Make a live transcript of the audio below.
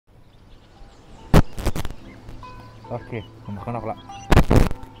โอเคผมข้างนอกละ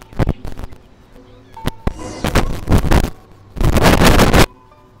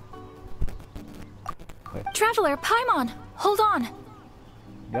Traveler, Paimon, hold on.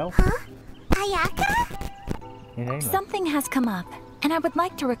 Huh? Ayaka? Something has come up, and I would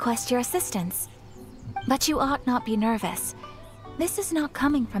like to request your assistance. But you ought not be nervous. This is not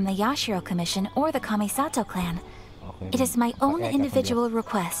coming from the Yashiro Commission or the Kamisato clan. It is my own individual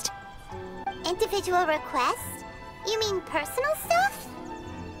request. Individual request? You mean personal stuff?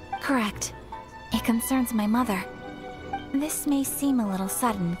 Correct. It concerns my mother. This may seem a little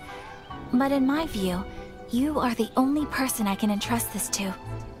sudden, but in my view, you are the only person I can entrust this to.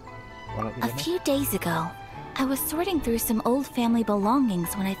 A few days ago, I was sorting through some old family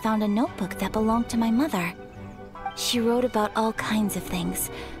belongings when I found a notebook that belonged to my mother. She wrote about all kinds of things,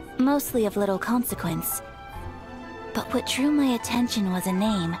 mostly of little consequence. But what drew my attention was a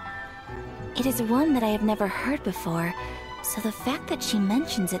name. It is one that I have never heard before, so the fact that she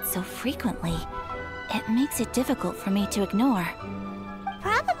mentions it so frequently, it makes it difficult for me to ignore.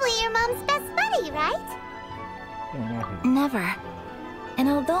 Probably your mom's best buddy, right? Never. And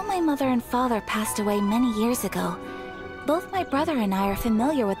although my mother and father passed away many years ago, both my brother and I are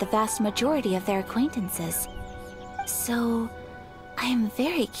familiar with the vast majority of their acquaintances. So, I am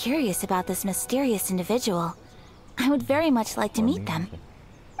very curious about this mysterious individual. I would very much like to meet them.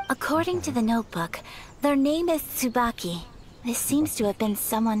 According to the notebook, their name is Tsubaki. This seems to have been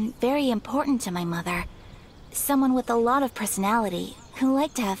someone very important to my mother. Someone with a lot of personality, who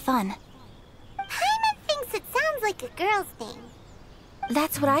liked to have fun. Paimon thinks it sounds like a girl's name.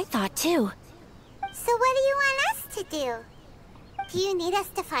 That's what I thought too. So what do you want us to do? Do you need us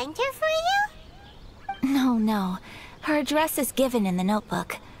to find her for you? No. Her address is given in the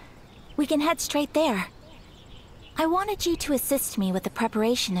notebook. We can head straight there. I wanted you to assist me with the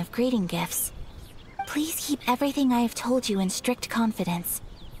preparation of greeting gifts. Please keep everything I have told you in strict confidence.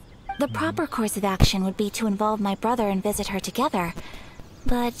 The proper course of action would be to involve my brother and visit her together,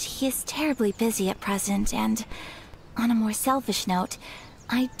 but he is terribly busy at present, and on a more selfish note,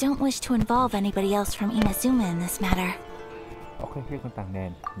 I don't wish to involve anybody else from Inazuma in this matter.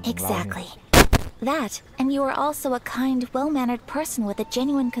 Exactly. That, and you are also a kind, well-mannered person with a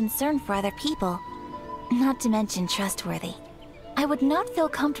genuine concern for other people. Not to mention trustworthy. I would not feel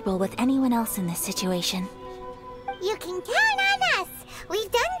comfortable with anyone else in this situation. You can count on us!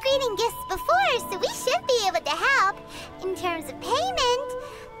 We've done greeting gifts before, so we should be able to help. In terms of payment,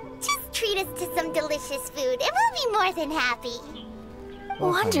 just treat us to some delicious food and we'll be more than happy.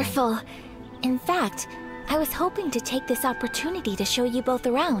 Wonderful! In fact, I was hoping to take this opportunity to show you both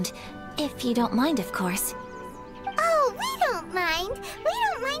around, if you don't mind, of course. Oh, we don't mind! We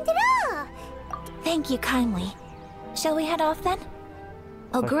don't mind at all! Thank you kindly. Shall we head off then?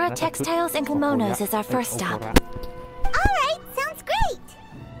 Ogura Textiles and Kimonos is our first stop. Alright, sounds great!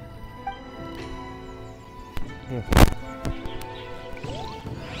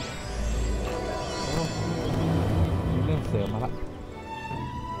 มีเรื่องเสริมมาละ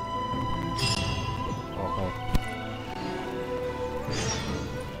โอเค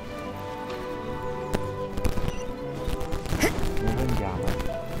มีเรื่องยาวมา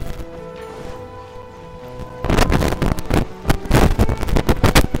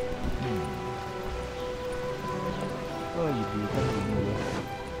อยู่ดีก็มีเลย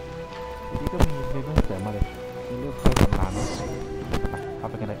อยู่ดีก็มีเรื่องเสริมมาเลยมีเรื่องเคยทำงานนะเข้า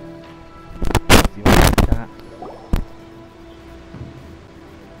ไปกันเลยสิวนะฮะ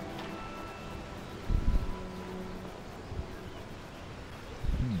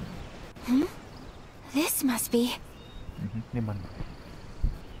This must be. นี่มัน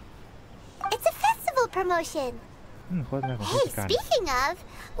It's a festival promotion. Hey, speaking of,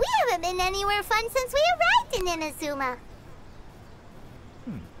 we haven't been anywhere fun since we arrived in Inazuma.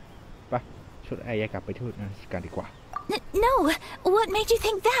 ไปชุดไอ้กลับไปที่งานกันดีกว่า No, what made you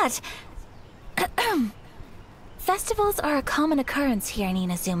think that? Festivals are a common occurrence here in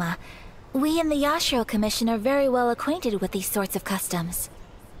Inazuma. We in the Yashiro Commission are very well acquainted with these sorts of customs.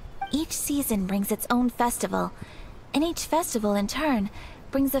 Each season brings its own festival, and each festival in turn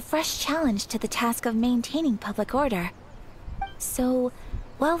brings a fresh challenge to the task of maintaining public order. So,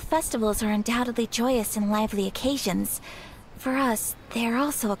 while festivals are undoubtedly joyous and lively occasions, for us, they are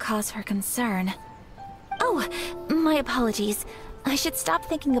also a cause for concern. Oh, my apologies. I should stop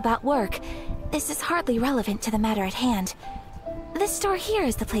thinking about work. This is hardly relevant to the matter at hand. This store here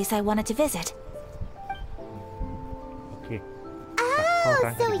is the place I wanted to visit. Okay.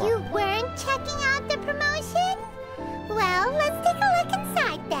 Oh, so you weren't checking out the promotion? Well, let's take a look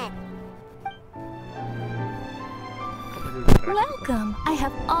inside then. Welcome. I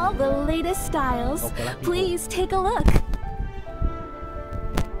have all the latest styles. Please take a look.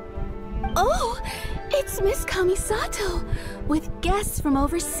 Oh, it's Miss Kamisato with guests from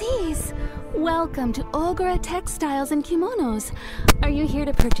overseas. Welcome to Ogura Textiles and Kimonos. Are you here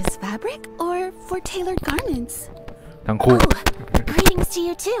to purchase fabric or for tailored garments? ทั้งคู่ Oh, greetings to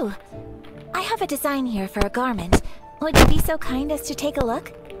you too. I have a design here for a garment. Would you be so kind as to take a look?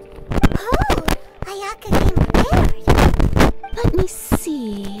 Oh, Ayaka came prepared. Let me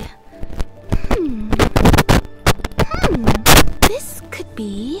see. This could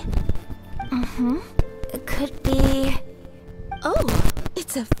be... It could be... Oh,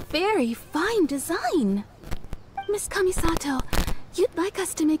 it's a very fine design. Miss Kamisato, you'd like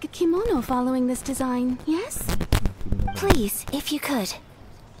us to make a kimono following this design, yes? Please, if you could.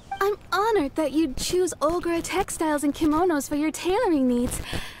 I'm honored that you'd choose Ogura Textiles and Kimonos for your tailoring needs.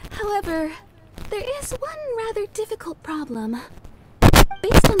 However, there is one rather difficult problem.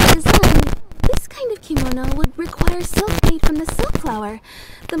 Based on the design, this kind of kimono would require silk made from the silk flower.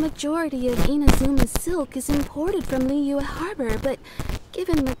 The majority of Inazuma's silk is imported from Liyue Harbor, but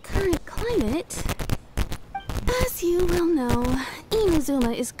given the current climate... As you well know,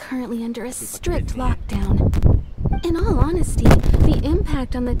 Inazuma is currently under a strict lockdown. In all honesty, the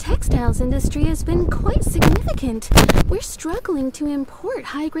impact on the textiles industry has been quite significant. We're struggling to import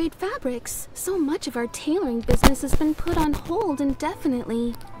high-grade fabrics. So much of our tailoring business has been put on hold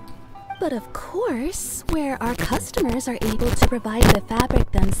indefinitely. But of course, where our customers are able to provide the fabric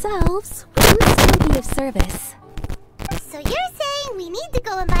themselves, we can still be of service. So you're saying we need to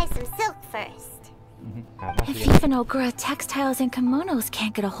go and buy some silk first? If even Ogura Textiles and Kimonos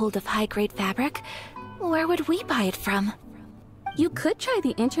can't get a hold of high-grade fabric, where would we buy it from? You could try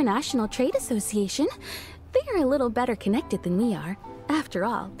the International Trade Association. They are a little better connected than we are. After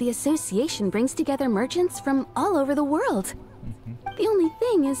all, the association brings together merchants from all over the world. The only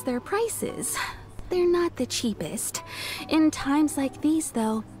thing is their prices. They're not the cheapest. In times like these,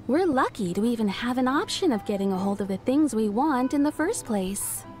 though, we're lucky to even have an option of getting a hold of the things we want in the first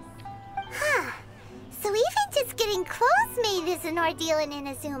place. Huh. So even just getting clothes made is an ordeal in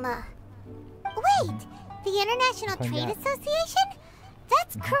Inazuma. Wait, the International Trade Association?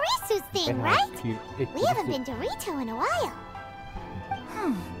 That's Kurisu's thing, right? We haven't been to Rito in a while.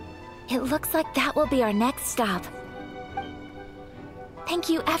 It looks like that will be our next stop. Thank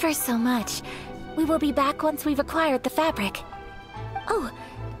you ever so much. We will be back once we've acquired the fabric. Oh,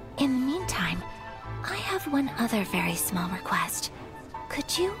 in the meantime, I have one other very small request.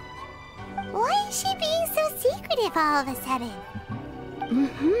 Could you? Why is she being so secretive all of a sudden?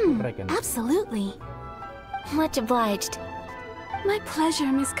 Absolutely. Much obliged. My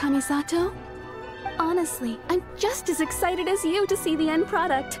pleasure, Miss Kamisato. Honestly, I'm just as excited as you to see the end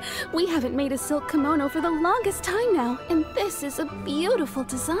product. We haven't made a silk kimono for the longest time now, and this is a beautiful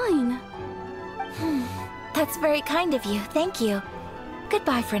design. That's very kind of you, thank you.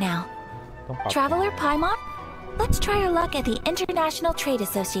 Goodbye for now. Traveler Paimon, let's try our luck at the International Trade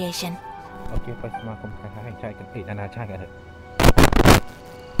Association. โอเคไปสมาคมการค้าแห่งชาติกันนานาชาติกันเถอะ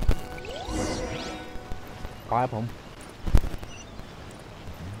ไปผม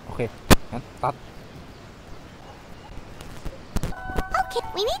โอเคงั้นตัด Okay,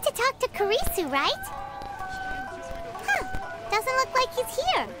 we need to talk to Kurisu, right? Huh, doesn't look like he's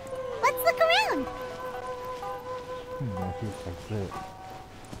here. Let's look around. ชื่อไคเซอร์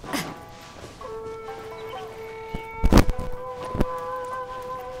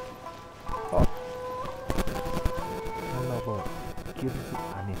นั่นเราบอกคิดสิ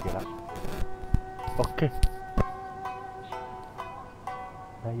อันนี้เสร็จแล้วโอเค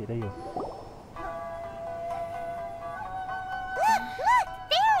ได้อยู่ Look,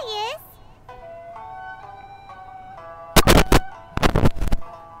 there he is.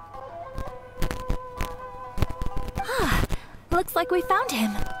 Looks like we found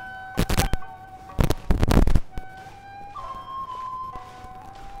him.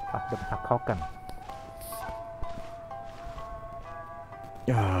 เดี๋ยวทักเข้ากัน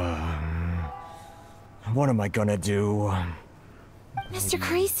What am I gonna do? Mr.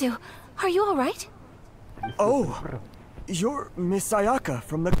 Kurisu, are you alright? Oh, you're Miss Ayaka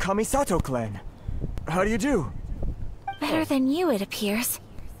from the Kamisato clan. How do you do? Better than you, it appears.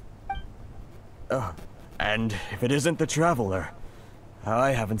 And if it isn't the traveler,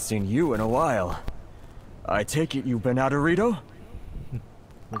 I haven't seen you in a while. I take it you've been out of Rito?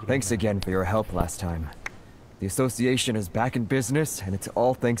 Thanks again for your help last time. The association is back in business, and it's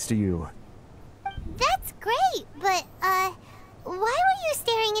all thanks to you. That's great, but, why were you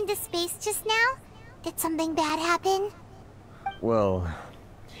staring into space just now? Did something bad happen? Well,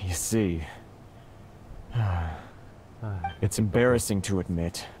 you see... It's embarrassing to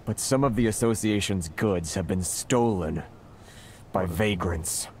admit, but some of the association's goods have been stolen by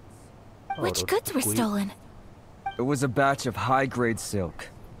vagrants. Which goods were stolen? It was a batch of high-grade silk.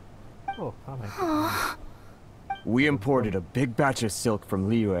 โอ้ข้าวไหน We imported a big batch of silk from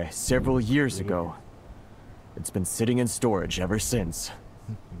Liyue several years ago. It's been sitting in storage ever since.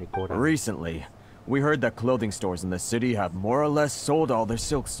 ในโกดัง Recently, we heard that clothing stores in the city have more or less sold all their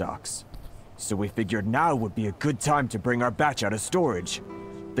silk stocks. So we figured now would be a good time to bring our batch out of storage,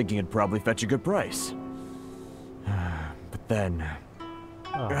 thinking it'd probably fetch a good price. But then,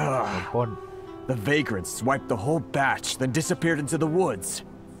 อ้าวโดนปล้น the vagrants swiped the whole batch, then disappeared into the woods.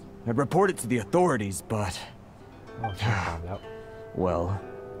 I reported to the authorities, but, อ้าวแจ้งความแล้ว well,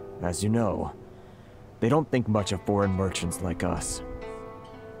 as you know, they don't think much of foreign merchants like us.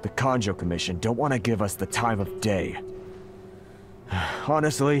 The Kanjo Commission don't want to give us the time of day.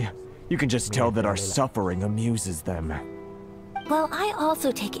 Honestly, you can just tell that our suffering amuses them. Well, I also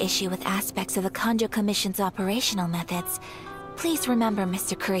take issue with aspects of the Kanjo Commission's operational methods. Please remember,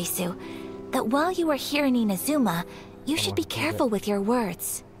 Mr. Kurisu, that while you are here in Inazuma, you should be careful with your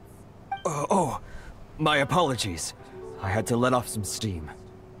words. Oh, my apologies. I had to let off some steam.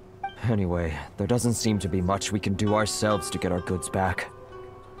 Anyway, there doesn't seem to be much we can do ourselves to get our goods back.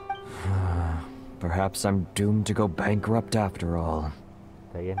 Perhaps I'm doomed to go bankrupt after all.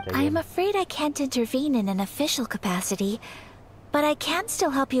 ใจเย็นใจ I เย็น am afraid I can't intervene in an official capacity, but I can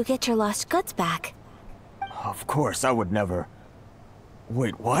still help you get your lost goods back. Of course, I would never...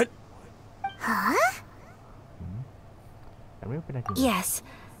 Wait, what? แต่ไม่เป็นไรจริง Yes,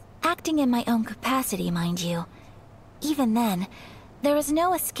 acting in my own capacity, mind you. Even then, there is no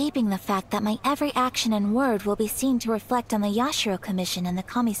escaping the fact that my every action and word will be seen to reflect on the Yashiro Commission and the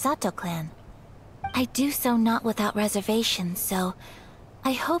Kamisato clan. I do so not without reservations, so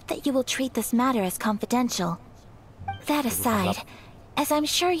I hope that you will treat this matter as confidential. That aside, as I'm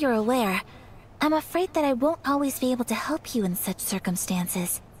sure you're aware, I'm afraid that I won't always be able to help you in such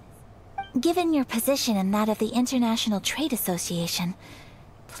circumstances. Given your position and that of the International Trade Association,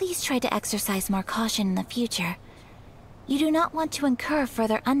 please try to exercise more caution in the future. You do not want to incur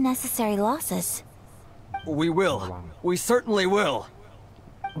further unnecessary losses. We will. We certainly will.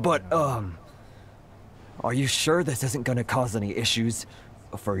 But, are you sure this isn't gonna cause any issues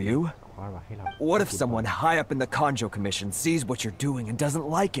for you? คว้ามาให้เรา What if someone high up in the Kanjo Commission sees what you're doing and doesn't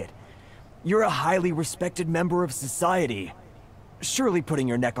like it? You're a highly respected member of society. Surely putting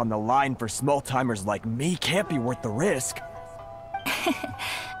your neck on the line for small-timers like me can't be worth the risk.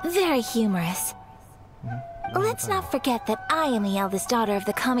 Very humorous. Let's not forget that I am the eldest daughter of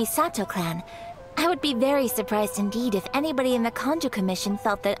the Kamisato clan. I would be very surprised indeed if anybody in the Kanjo Commission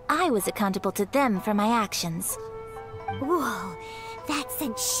felt that I was accountable to them for my actions. Whoa, that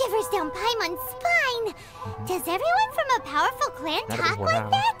sent shivers down Paimon's spine. Does everyone from a powerful clan talk like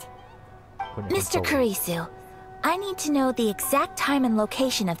that? คนอย่าง Mr. Kurisu, I need to know the exact time and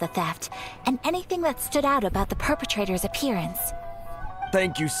location of the theft, and anything that stood out about the perpetrator's appearance.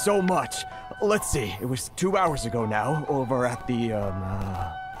 Thank you so much. Let's see, it was 2 hours ago now, over at the,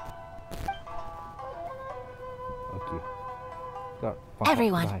 โอเคก็ฟังได้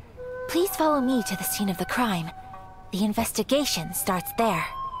Everyone, please follow me to the scene of the crime. The investigation starts there.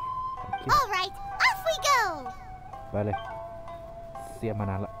 All right, off we go. ไปเลยเสียมา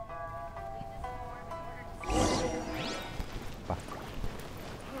นานละไป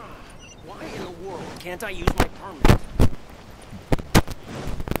Why in the world can't I use my permit?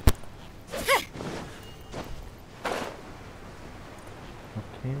 โอ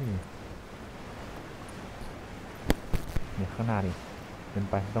เคเนี่ยข้างหน้านี่เป็น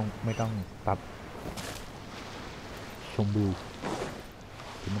ไปไม่ต้องตัดชมวิว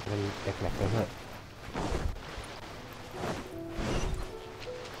ถึงมันจะไปแหลกๆไปเถอะ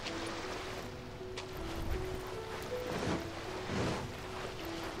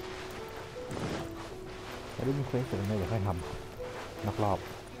แต่ได้มีเควสเสร็จแล้วเดี๋ยวค่อยทำนักรอบ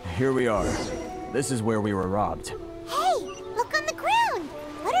here we are. This is where we were robbed. Hey, look on the ground.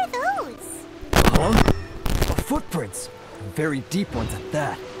 What are those? Huh? Footprints. Very deep ones at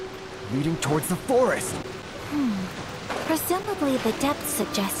that. Leading towards the forest. Presumably the depth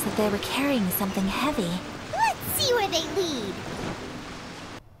suggests that they were carrying something heavy. Let's see where they lead.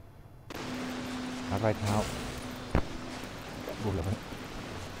 หารอยเท้าดูแล้วมั้ย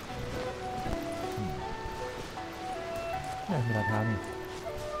นี่มีรอยเท้านี่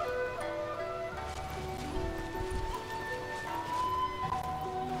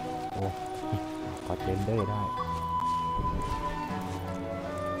โอ้ขอเจนเดอร์ได้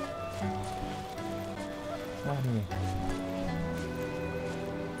ว่านี่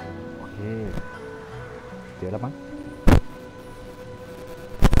โอเคเดี๋ยวแล้วมั้ง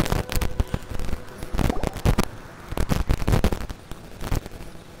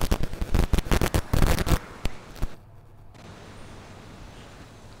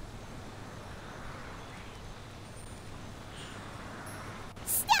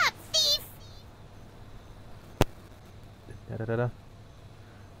เดี๋ยว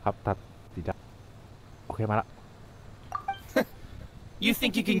ครับตัดสีดำโอเคมาละ You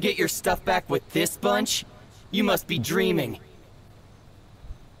think you can get your stuff back with this bunch? You must be dreaming.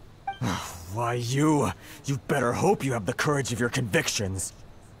 Why you better hope you have the courage of your convictions.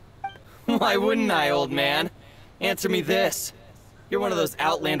 Why wouldn't I, old man? Answer me this. You're one of those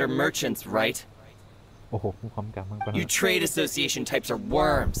Outlander merchants, right? โอ้โหมีความจำมากกว่า You trade association types are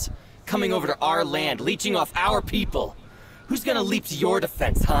worms, coming over to our land, leeching off our people. Who's gonna leap to your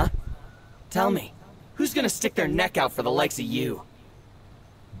defense, huh? Tell me, who's gonna stick their neck out for the likes of you?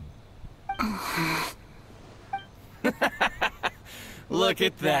 Look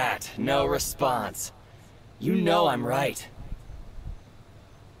at that, no response. You know I'm right.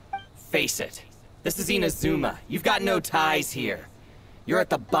 Face it, this is Inazuma. You've got no ties here. You're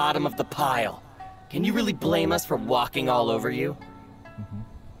at the bottom of the pile. Can you really blame us for walking all over you?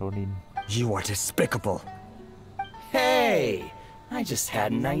 โรนิน You are despicable. Hey, I just had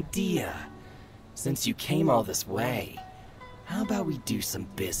an idea. Since you came all this way, how about we do some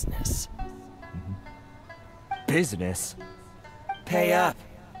business? Business? Pay up,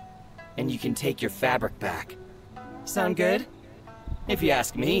 and you can take your fabric back. Sound good? If you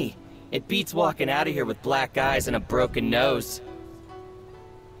ask me, it beats walking out of here with black eyes and a broken nose.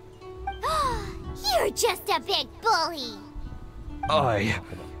 You're just a big bully.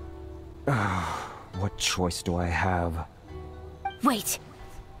 What choice do I have? Wait.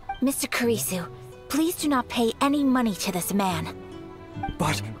 Mr. Kurisu, please do not pay any money to this man.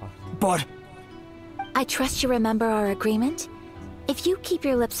 But... I trust you remember our agreement? If you keep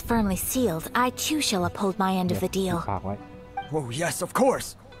your lips firmly sealed, I too shall uphold my end of the deal. ปากไว้ Oh, yes, of course.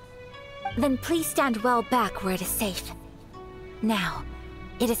 Then please stand well back where it is safe. Now,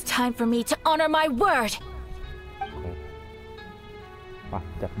 it is time for me to honor my word! ไป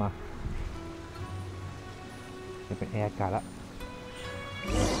จัดมาจะเป็นแอร์อากาศละ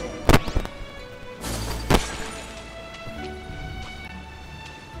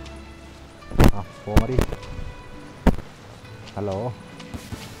โผล่มาดิฮัลโหล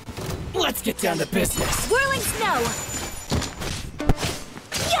Let's get down to business. Whirling snow!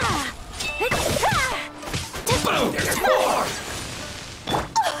 Yeah! Boom! There's more!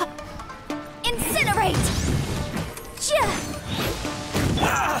 Incinerate!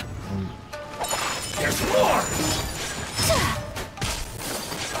 There's more!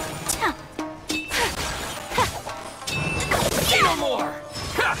 No more!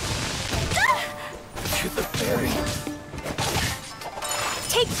 To the ferry.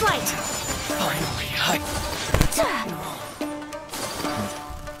 Take flight! Finally,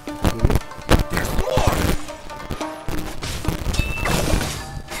 There's more!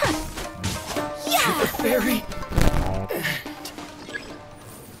 To the ferry.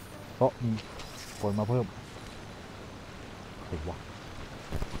 โอ้มีคนมาเพิ่มเห็นวะ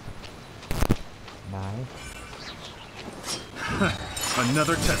ไหน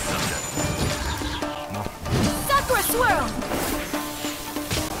Another test subject. Sakura swirl!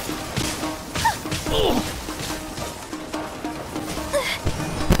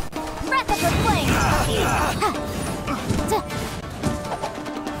 Breath of the flame!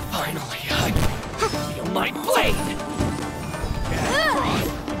 Finally, I feel my blade!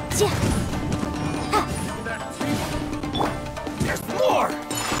 There's more!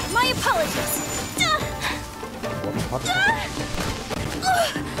 My apologies! โอ้ย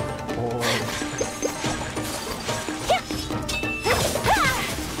โอ้ย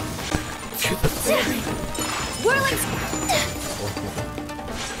To the ferry! Whirling...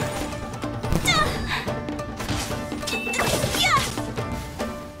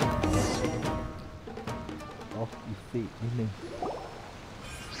 โอ้อีกสี่นิดนึง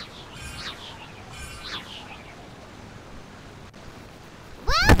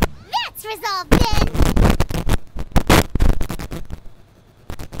Well, that's resolved then.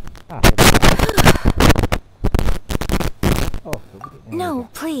 โอ้ No,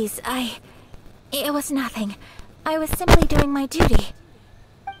 please, It was nothing. I was simply doing my duty.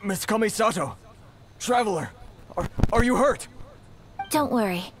 Miss Kamisato! Traveler! Are you hurt? Don't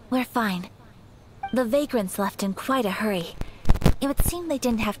worry, we're fine. The vagrants left in quite a hurry. It would seem they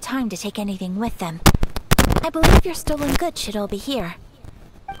didn't have time to take anything with them. I believe your stolen goods should all be here.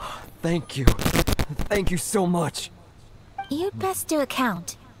 Thank you. Thank you so much. You'd best do a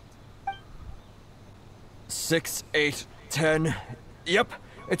count. 6, 8, 10. Yep,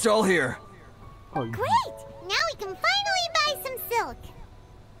 it's all here. Great! Now we can finally buy some silk.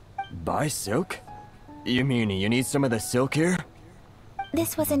 Buy silk? You mean you need some of the silk here?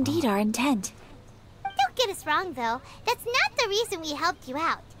 This was indeed our intent. Don't get us wrong, though. That's not the reason we helped you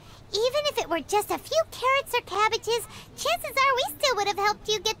out. Even if it were just a few carrots or cabbages, chances are we still would have helped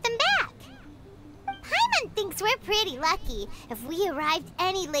you get them back. Paimon thinks we're pretty lucky. If we arrived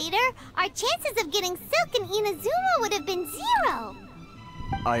any later, our chances of getting silk in Inazuma would have been 0.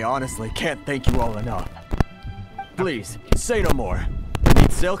 I honestly can't thank you all enough. Please, say no more.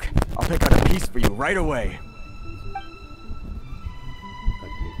 Need silk? I'll pick out a piece for you right away. โอ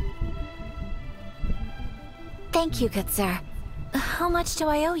เค Thank you, good sir. How much do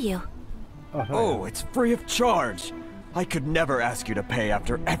I owe you? เท่าไหร่ Oh, it's free of charge. I could never ask you to pay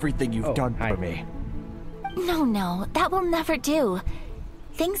after everything you've Oh, done hi. for me. No, that will never do.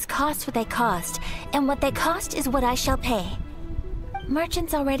 Things cost what they cost, and what they cost is what I shall pay.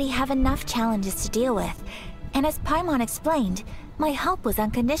 Merchants already have enough challenges to deal with, and as Paimon explained, my help was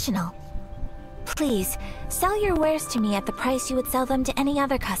unconditional. Please, sell your wares to me at the price you would sell them to any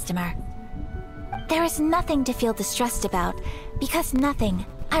other customer. There is nothing to feel distressed about, because nothing,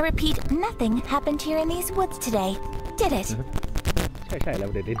 I repeat, nothing happened here in these woods today, did it? ใช่เรา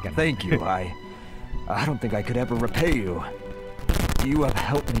ได้เล่นกัน Thank you. I don't think I could ever repay you. You have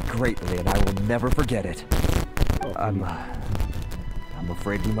helped me greatly, and I will never forget it. I'm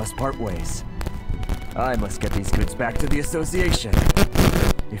afraid we must part ways. I must get these goods back to the association.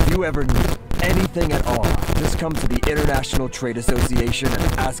 If you ever need anything at all, just come to the International Trade Association and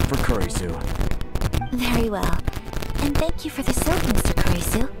ask for Kurisu. Very well. And thank you for the silk, Mr.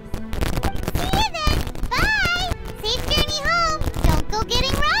 Kurisu. See you then! Bye! Safe journey home! Don't go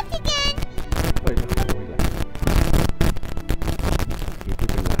getting robbed again! เฮ้ยไม่ขโมยละนี่พูด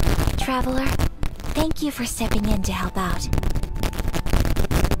เป็นลาง Traveler, thank you for stepping in to help out.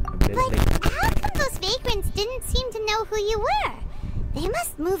 เล่น But เล่น how come those vagrants didn't seem to know who you were? They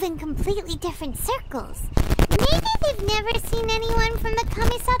must move in completely different circles. Maybe they've never seen anyone from the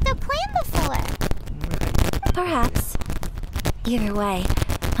Kamisato clan before. Perhaps. Either way,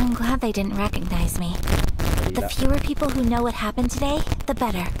 I'm glad they didn't recognize me. The fewer people who know what happened today, the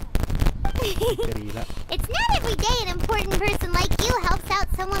better. จะดีละ It's not every day an important person like you helps out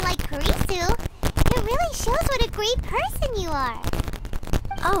someone like Kurisu. It really shows what a great person you are.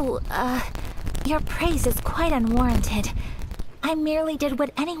 Oh, your praise is quite unwarranted. I merely did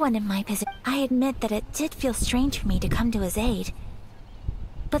what anyone in my position. I admit that it did feel strange for me to come to his aid.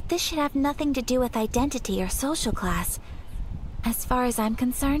 But this should have nothing to do with identity or social class. As far as I'm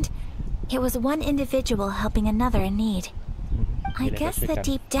concerned, it was one individual helping another in need. I guess that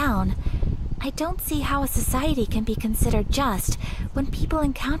deep down, I don't see how a society can be considered just when people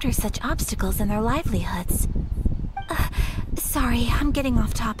encounter such obstacles in their livelihoods. Sorry, I'm getting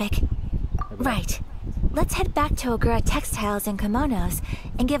off topic. Right. Let's head back to Ogura Textiles and Kimonos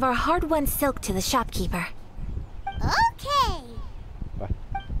and give our hard-won silk to the shopkeeper. Okay. ไป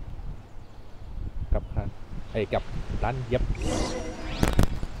กลับร้านกลับร้านเย็บ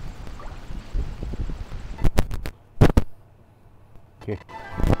โอเค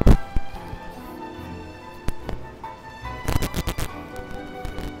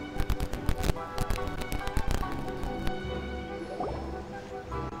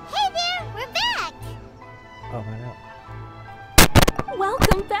Hey there, we're back. เอามาแล้ว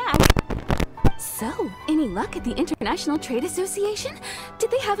Welcome back! So, any luck at the International Trade Association? Did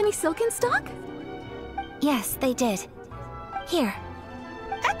they have any silk in stock? Yes, they did. Here.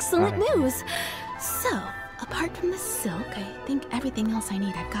 Excellent news! So, apart from the silk, I think everything else I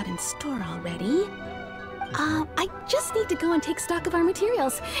need I've got in store already. I just need to go and take stock of our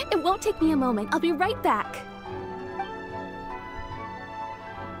materials. It won't take me a moment. I'll be right back.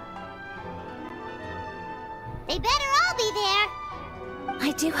 They better all be there.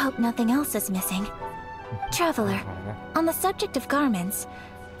 I do hope nothing else is missing. Traveler, on the subject of garments,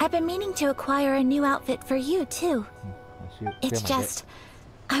 I've been meaning to acquire a new outfit for you, too. ชื่อ It's เสื้อใหม่ just,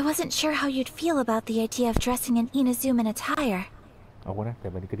 I wasn't sure how you'd feel about the idea of dressing in Inazuman attire. เอานะแต่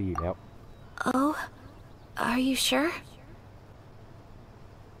วันนี้ก็ดีอยู่แล้ว Oh, are you sure?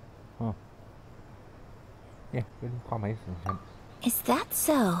 เนี่ยเป็นความหมายของฉัน Is that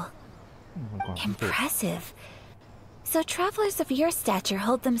so? มันความพิเศษ Impressive. So travelers of your stature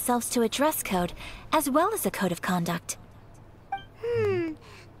hold themselves to a dress code as well as a code of conduct.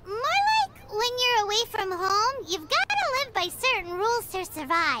 More like when you're away from home, you've got to live by certain rules to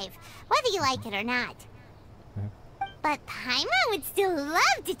survive, whether you like it or not. But Paimon would still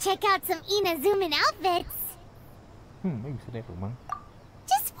love to check out some Inazuman outfits. ไม่มีเสน่ห์หรอกมั้ง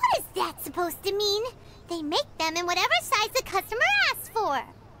Just what is that supposed to mean? They make them in whatever size the customer asks for.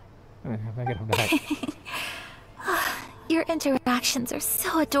 ไม่ก็ทำได้ Your interactions are so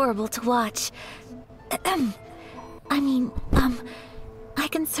adorable to watch. I mean, I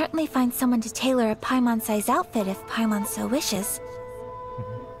can certainly find someone to tailor a Paimon-size outfit if Paimon so wishes.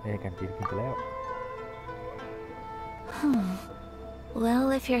 กันจีนกินไปแล้ว Well,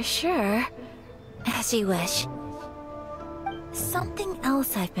 if you're sure, as you wish. Something else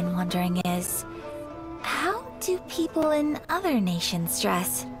I've been wondering is, how do people in other nations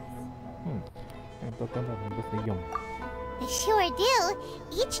dress? ตัวต้นแบบรสนิยม They sure do.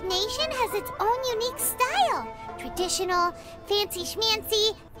 Each nation has its own unique style. Traditional, fancy schmancy,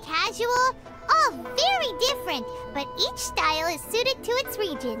 casual, all very different, but each style is suited to its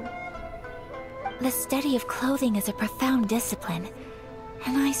region. The study of clothing is a profound discipline,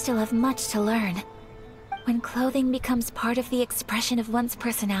 and I still have much to learn. When clothing becomes part of the expression of one's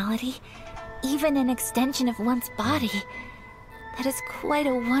personality, even an extension of one's body, that is quite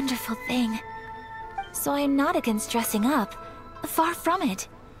a wonderful thing. So I am not against dressing up. Far from it.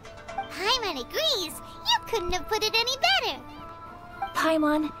 Paimon agrees. You couldn't have put it any better.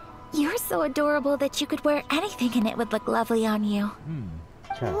 Paimon, you're so adorable that you could wear anything and it would look lovely on you.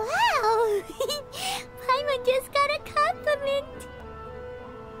 ใช่ Wow! Paimon just got a compliment.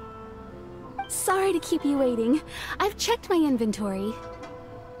 Sorry to keep you waiting. I've checked my inventory.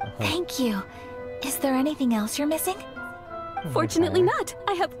 Thank you. Is there anything else you're missing? Fortunately not.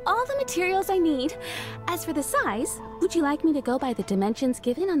 I have all the materials I need. As for the size, would you like me to go by the dimensions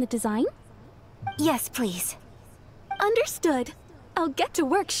given on the design? Yes, please. Understood. I'll get to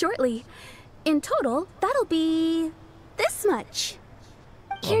work shortly. In total, that'll be this much.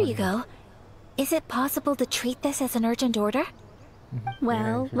 Here you go. Is it possible to treat this as an urgent order?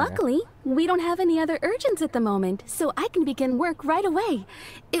 Well, luckily, we don't have any other urgents at the moment, so I can begin work right away.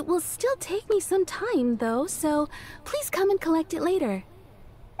 It will still take me some time, though, so please come and collect it later.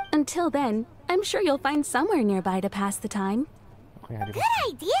 Until then, I'm sure you'll find somewhere nearby to pass the time. โอเคดี Good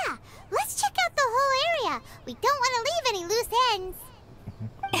idea. Let's check out the whole area. We don't want to leave any loose ends.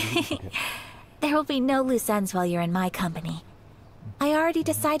 There will be no loose ends while you're in my company. I already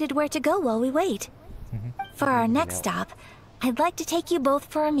decided where to go while we wait. For our next stop, I'd like to take you both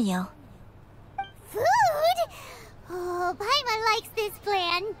for a meal. Food? Oh, Paimon likes this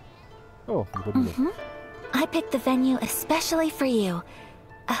plan. โอ้มีคนดีเลย I picked the venue especially for you.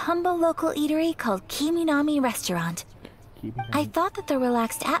 A humble local eatery called Kiminami Restaurant. คีบไม่ I thought that the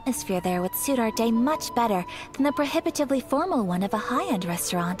relaxed atmosphere there would suit our day much better than the prohibitively formal one of a high-end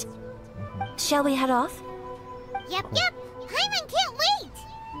restaurant. Shall we head off? Yep. Paimon can't wait.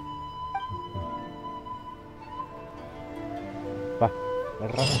 ไปไป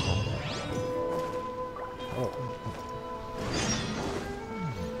ร้านอาหารโอ้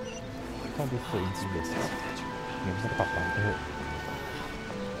ชอบดูสวยจริงๆเลยเงี้ยมันปรับปรุงไปเถอะ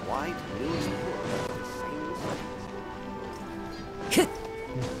White news report the same as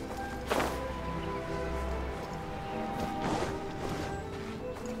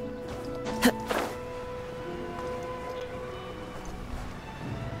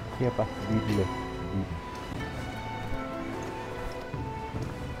เทียบปะดีเลยดี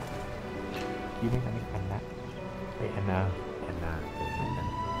คีบไม่ทันอีกอันนะไอแอนนาแอนนา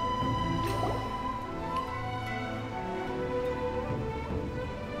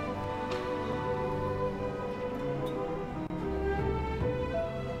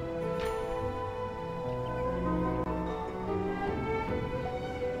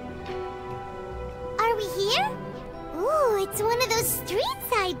Are we here? Ooh, it's one of those street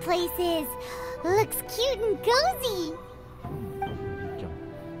side places. Looks cute and cozy. จัง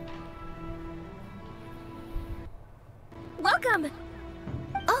Welcome!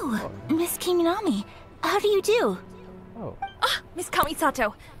 Oh, Miss Kiminami, how do you do? โอ้ Miss Kamisato,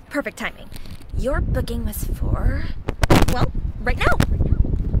 perfect timing. Your booking was for... well, right now.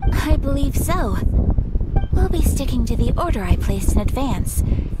 I believe so. We'll be sticking to the order I placed in advance.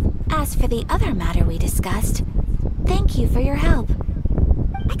 As for the other matter we discussed, thank you for your help.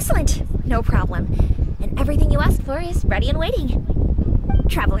 Excellent, no problem. And everything you asked for is ready and waiting.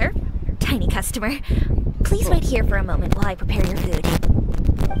 Traveler, tiny customer, please wait here for a moment while I prepare your food.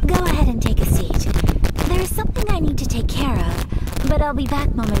 Go ahead and take a seat. There is something I need to take care of, but I'll be back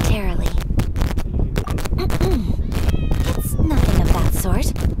momentarily. It's nothing of that sort.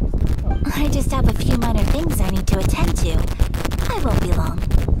 I just have a few minor things I need to attend to. I won't be long.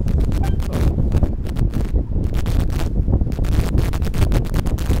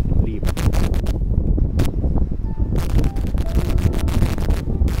 รีบ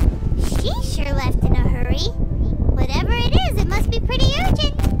She sure left in a hurry. Whatever it is, it must be pretty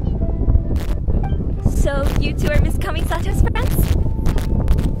urgent. So, you two are Miss Kamisato's friends?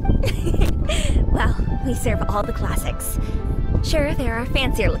 Well, we serve all the classics. Sure, there are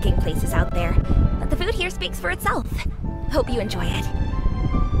fancier looking places out there, but the food here speaks for itself. Hope you enjoy it.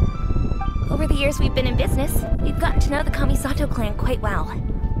 Over the years we've been in business, we've gotten to know the Kamisato clan quite well.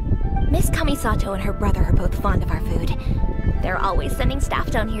 Miss Kamisato and her brother are both fond of our food. They're always sending staff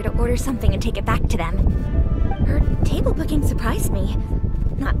down here to order something and take it back to them. Her table booking surprised me,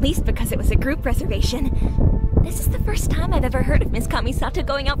 not least because it was a group reservation. This is the first time I've ever heard of Miss Kamisato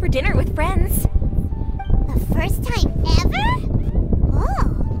going out for dinner with friends. The first time ever?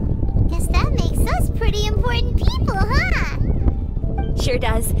 Oh, guess that makes us pretty important people, huh? Sure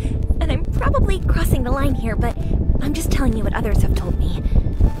does. And I'm probably crossing the line here, but I'm just telling you what others have told me.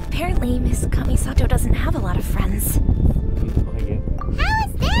 Apparently, Miss Kamisato doesn't have a lot of friends. How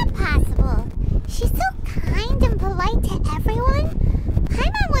is that possible? She's so kind and polite to everyone.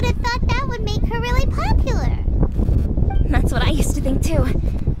 Paimon would have thought that would make her really popular. That's what I used to think too.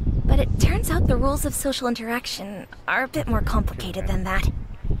 But it turns out the rules of social interaction are a bit more complicated than that.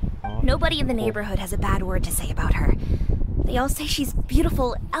 Nobody in the neighborhood has a bad word to say about her. They all say she's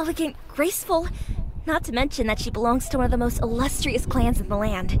beautiful, elegant, graceful, not to mention that she belongs to one of the most illustrious clans in the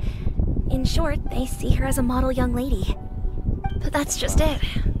land. In short, they see her as a model young lady. But that's just it.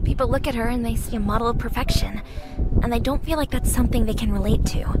 People look at her and they see a model of perfection, and they don't feel like that's something they can relate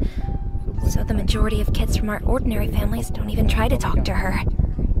to. So the majority of kids from our ordinary families don't even try to talk to her.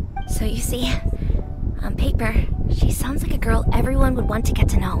 So you see, on paper, she sounds like a girl everyone would want to get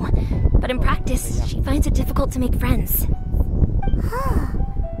to know. But in practice, she finds it difficult to make friends. Huh.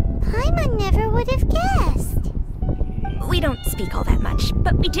 Paimon never would have guessed. We don't speak all that much,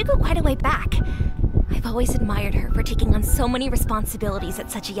 but we do go quite a way back. I've always admired her for taking on so many responsibilities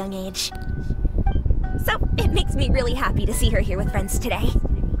at such a young age. So it makes me really happy to see her here with friends today.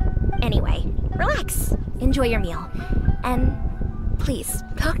 Anyway, relax, enjoy your meal, and please,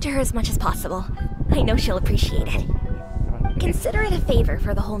 talk to her as much as possible. I know she'll appreciate it. Consider it a favor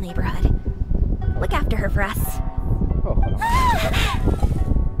for the whole neighborhood. Look after her for us.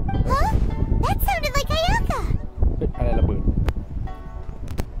 Huh? That sounded like Ayaka!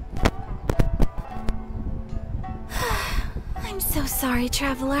 I'm so sorry,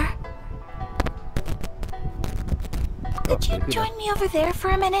 traveler. Could you join me over there for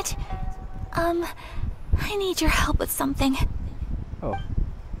a minute? I need your help with something. Oh.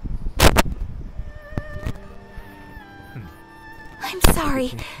 I'm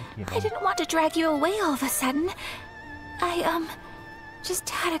sorry. I didn't want to drag you away all of a sudden. I, just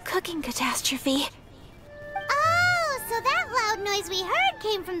had a cooking catastrophe. Oh, so that loud noise we heard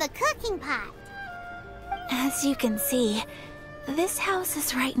came from the cooking pot. As you can see, this house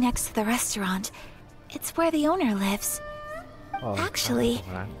is right next to the restaurant. It's where the owner lives. Actually,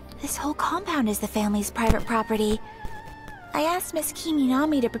 this whole compound is the family's private property. I asked Miss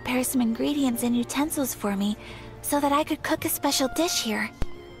Kiminami to prepare some ingredients and utensils for me so that I could cook a special dish here.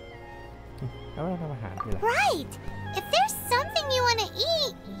 Right! If there's something you want to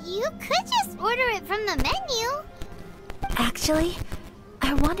eat, you could just order it from the menu. Actually,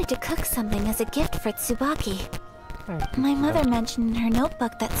 I wanted to cook something as a gift for Tsubaki. My mother mentioned in her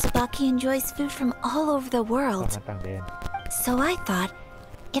notebook that Tsubaki enjoys food from all over the world. So I thought,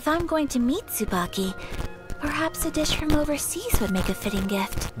 if I'm going to meet Tsubaki, perhaps a dish from overseas would make a fitting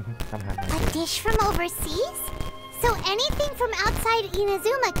gift. A dish from overseas? So anything from outside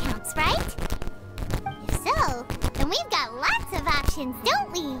Inazuma counts, right? If so, then we've got lots of options,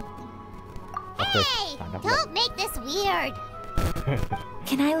 don't we? Hey! Don't make this weird!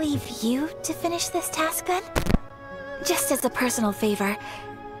 Can I leave you to finish this task then? Just as a personal favor.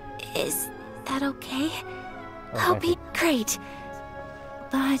 Is that okay? I'll be great.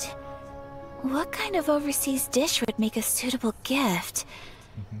 But what kind of overseas dish would make a suitable gift?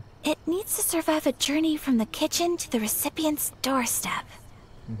 It needs to survive a journey from the kitchen to the recipient's doorstep.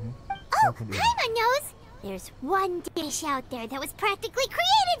 Oh, Paimon knows! There's one dish out there that was practically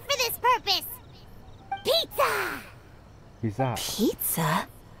created for this purpose! Pizza! Pizza?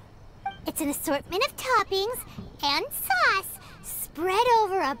 It's an assortment of toppings and sauce spread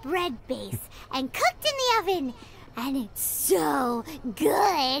over a bread base and cooked in the oven. And it's so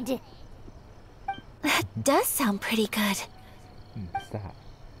good! That does sound pretty good. What's that?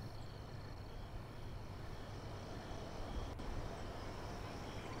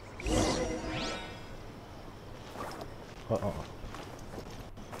 Oh.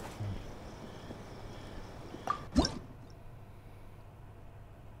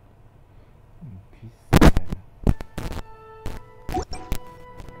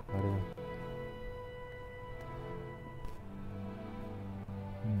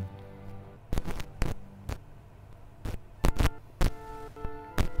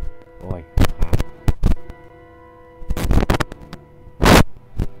 Ôi, hả?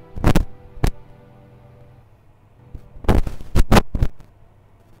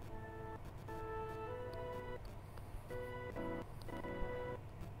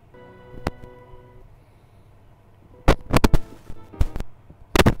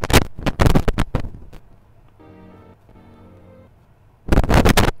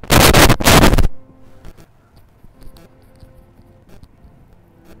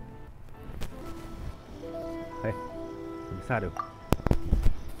 พิซซ่าดู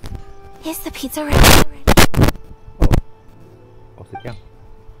Is the pizza ready? โอ้ออกเสร็จยัง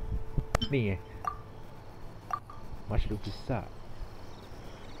นี่ไงมัชรูมพิซซ่า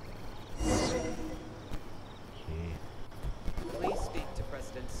โอเค Please speak to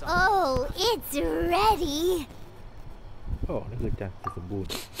President Song. Oh, it's ready. โอ้นี่คือจานเสร็จสมบูรณ์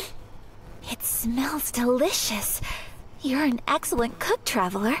It smells delicious. You're an excellent cook,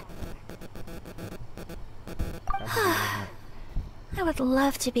 traveler. I would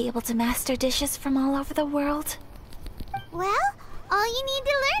love to be able to master dishes from all over the world. Well, all you need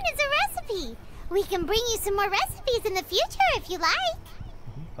to learn is a recipe. We can bring you some more recipes in the future if you like.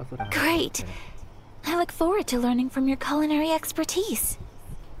 เอาสูตรอาหาร Great. I look forward to learning from your culinary expertise.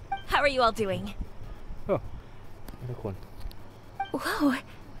 How are you all doing? โอ้ทุกคน Whoa,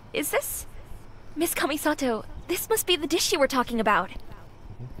 is this... Miss Kamisato, this must be the dish you were talking about.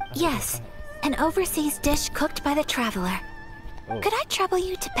 Yes, an overseas dish cooked by the traveler. Oh. Could I trouble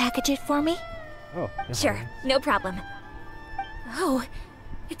you to package it for me? โอ้ได้ Sure, no problem. Oh,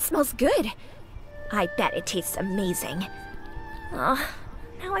 it smells good. I bet it tastes amazing. Oh,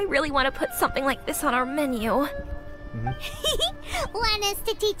 now I really want to put something like this on our menu. Want us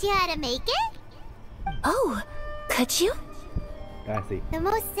to teach you how to make it? Oh, could you? ได้สิ The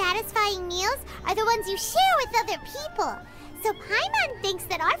most satisfying meals are the ones you share with other people. So Paimon thinks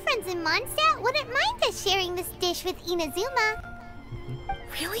that our friends in Mondstadt wouldn't mind us sharing this dish with Inazuma.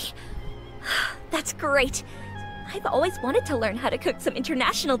 Really? That's great. I've always wanted to learn how to cook some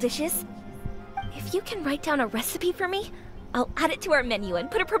international dishes. If you can write down a recipe for me, I'll add it to our menu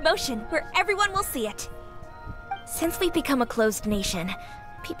and put a promotion where everyone will see it. Since we've become a closed nation,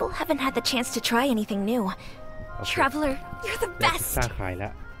 people haven't had the chance to try anything new. Traveler, you're the สร้าง best. ขายแล้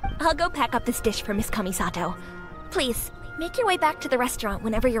ว I'll go pack up this dish for Miss Kamisato. Please, make your way back to the restaurant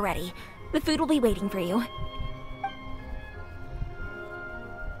whenever you're ready. The food will be waiting for you.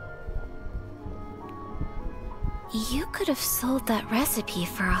 You could have sold that recipe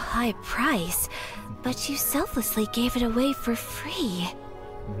for a high price, but you selflessly gave it away for free.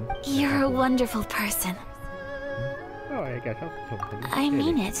 You're a wonderful person. ก็ไอ้แกชอบชมคนนี้ I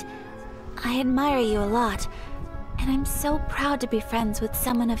mean it. I admire you a lot, and I'm so proud to be friends with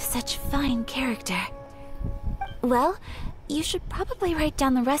someone of such fine character. Well, you should probably write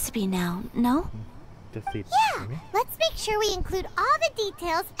down the recipe now, no? จะสิทธิ์ Yeah, ใช่ไหม let's make sure we include all the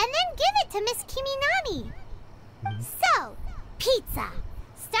details and then give it to Miss Kiminami. So, pizza.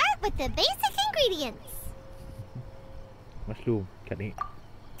 Start with the basic ingredients. มัชรูมแค่นี้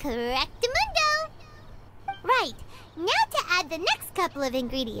Correctamundo. Right, now to add the next couple of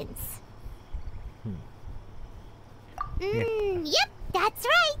ingredients. Yep, that's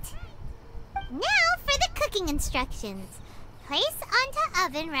right. Now for the cooking instructions. Place onto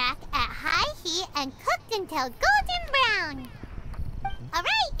oven rack at high heat and cooked until golden brown.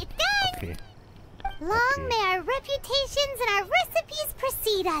 Alright, it's โอ done. เค Long may our reputations and our recipes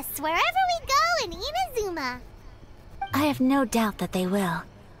precede us wherever we go in Inazuma. I have no doubt that they will.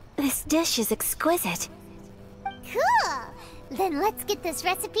 This dish is exquisite. Cool. Then let's get this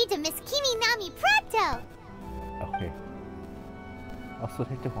recipe to Miss Kiminami pronto. โอเคเอาสูตร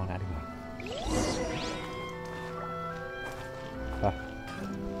ให้เจ้าของร้านดีกว่าไป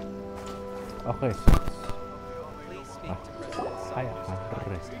โอเค Please speak to President ให้อาหาร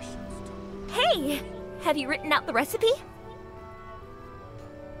เลย Hey! Have you written out the recipe?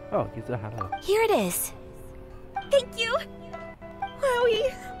 โอ้กินซื้ออาหารเหรอ Here it is. Thank you! Wowie!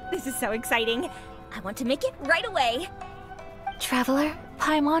 This is so exciting. I want to make it right away. Traveler,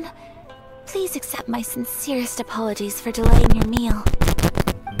 Paimon, please accept my sincerest apologies for delaying your meal.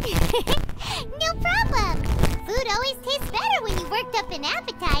 No problem. Food always tastes better when you worked up an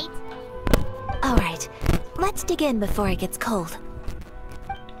appetite. All right, let's dig in before it gets cold.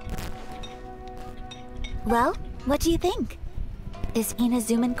 Well, what do you think? Is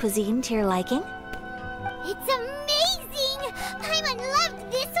Inazuman cuisine to your liking? It's amazing. Paimon loved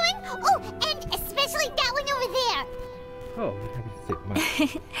this one. Oh, and especially that one over there. โอ้ไม่ทำพิเศษมาก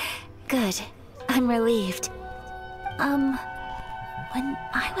Good. I'm relieved. When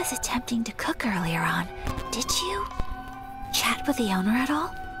I was attempting to cook earlier on, did you chat with the owner at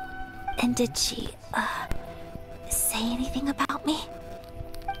all? And did she, say anything about me?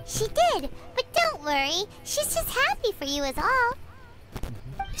 She did, but don't worry. She's just happy for you is all.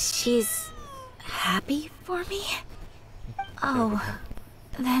 She's happy for me? Oh,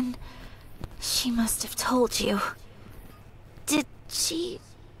 then she must have told you. Did she,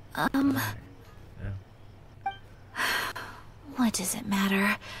 What does it matter?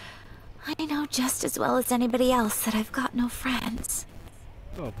 I know just as well as anybody else that I've got no friends.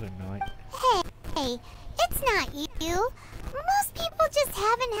 ก็เพื่อนน้อย Hey, it's not you. Most people just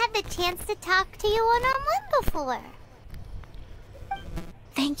haven't had the chance to talk to you one-on-one before.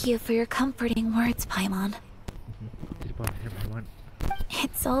 Thank you for your comforting words, Paimon.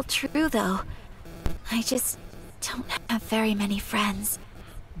 It's all true, though. I just don't have very many friends.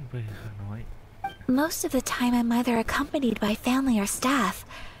 Most of the time, I'm either accompanied by family or staff.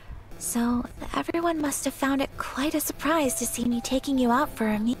 So, everyone must have found it quite a surprise to see me taking you out for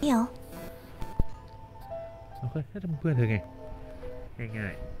a meal. โอเคถ้าเป็นเพื่อนเธอไงง่า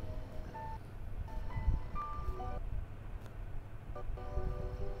ยๆ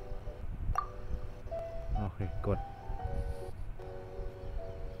โอเคกด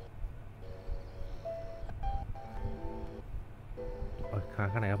ค้าง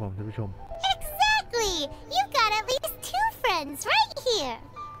ข้างไหนครับผมท่านผู้ชม Exactly! You've got at least 2 friends right here.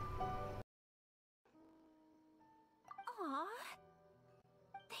 Aw,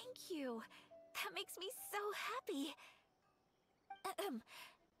 thank you. That makes me so happy.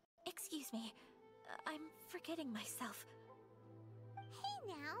 Excuse me. I'm forgetting myself. Hey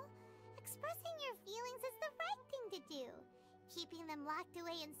now, expressing your feelings is the right thing to do. Keeping them locked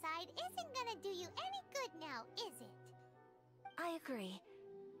away inside isn't gonna do you any good now, is it? I agree.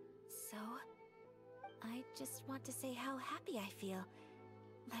 So, I just want to say how happy I feel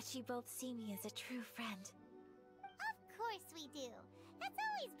that you both see me as a true friend. Of course we do. That's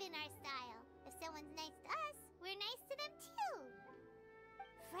always been our style. If someone's nice to us, we're nice to them too.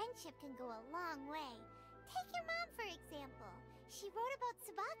 Friendship can go a long way. Take your mom, for example. She wrote about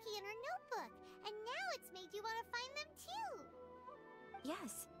Tsubaki in her notebook, and now it's made you want to find them too.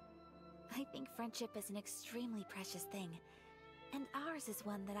 Yes. I think friendship is an extremely precious thing. And ours is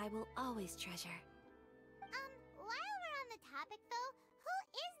one that I will always treasure. While we're on the topic though, who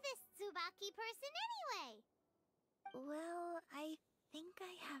is this Tsubaki person anyway? Well, I think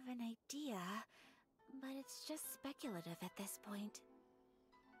I have an idea, but it's just speculative at this point.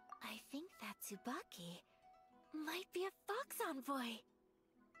 I think that Tsubaki might be a fox envoy.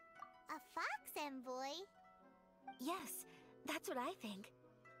 A fox envoy? Yes, that's what I think.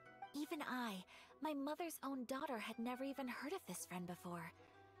 Even I, my mother's own daughter, had never even heard of this friend before.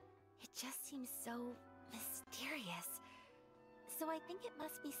 It just seems so mysterious. So I think it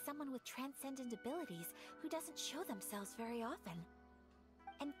must be someone with transcendent abilities who doesn't show themselves very often.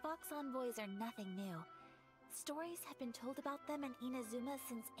 And fox envoys are nothing new. Stories have been told about them in Inazuma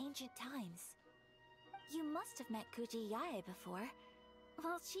since ancient times. You must have met Kuji Yae before.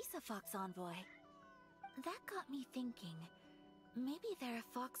 Well, she's a fox envoy. That got me thinking. Maybe there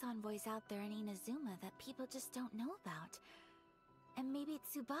are fox envoys out there in Inazuma that people just don't know about. And maybe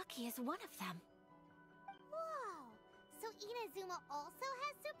Tsubaki is one of them. Whoa! So Inazuma also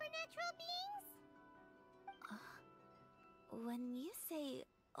has supernatural beings? When you say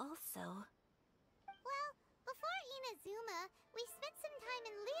also... Well, before Inazuma, we spent some time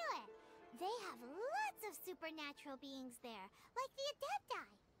in Liyue. They have lots of supernatural beings there, like the Adepti.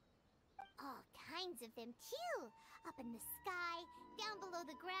 All kinds of them too. Up in the sky, down below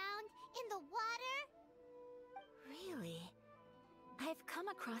the ground, in the water. Really? I've come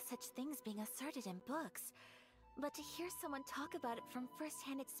across such things being asserted in books, but to hear someone talk about it from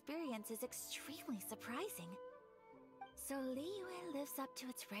first-hand experience is extremely surprising. So Liyue lives up to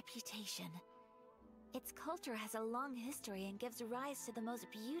its reputation. Its culture has a long history and gives rise to the most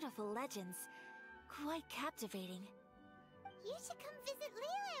beautiful legends. Quite captivating. You should come visit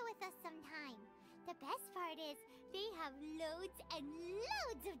Liyue with us sometime. The best part is, they have loads and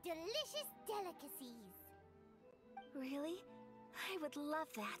loads of delicious delicacies. Really? I would love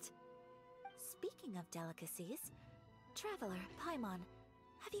that. Speaking of delicacies, Traveler, Paimon,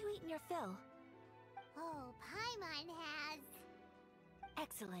 have you eaten your fill? Oh, Paimon has.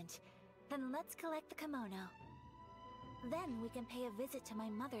 Excellent. Then let's collect the kimono. Then we can pay a visit to my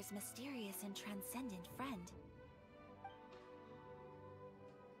mother's mysterious and transcendent friend.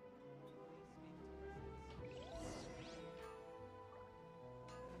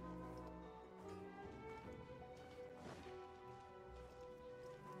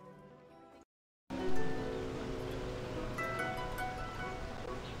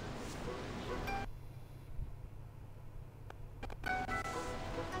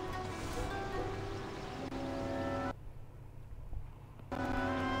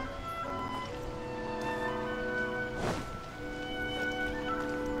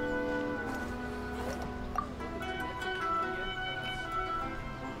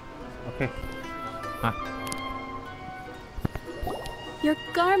 Your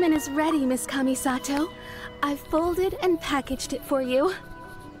garment is ready, Miss Kamisato. I've folded and packaged it for you.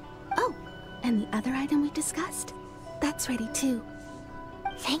 Oh, and the other item we discussed? That's ready too.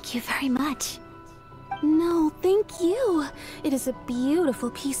 Thank you very much. No, thank you. It is a beautiful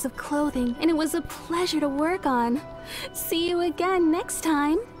piece of clothing, and it was a pleasure to work on. See you again next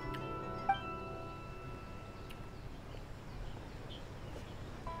time.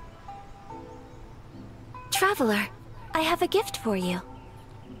 Traveler, I have a gift for you.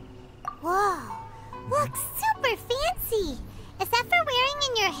 Whoa, looks super fancy. Is that for wearing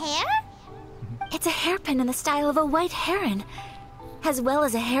in your hair? It's a hairpin in the style of a white heron. As well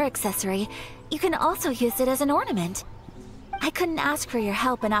as a hair accessory, you can also use it as an ornament. I couldn't ask for your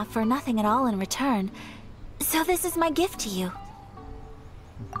help and offer nothing at all in return, so this is my gift to you.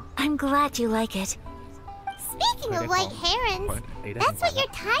 I'm glad you like it. Speaking of white herons, that's what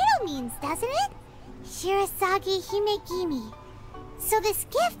your title means, doesn't it? Shirasagi Himegimi. So this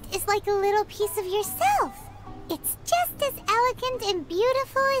gift is like a little piece of yourself. It's just as elegant and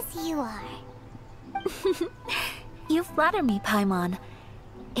beautiful as you are. You flatter me, Paimon.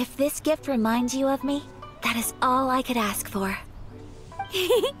 If this gift reminds you of me, that is all I could ask for.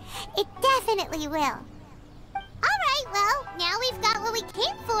 It definitely will. Alright, well, now we've got what we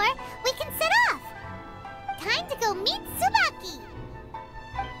came for, we can set off. Time to go meet Tsubaki.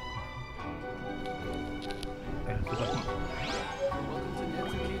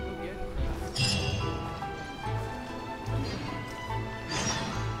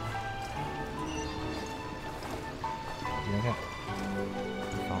 นี่นะครับ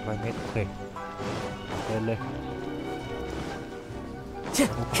200 เมตรโอเคเดินเลย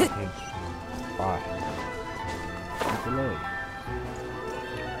ไปไปเลย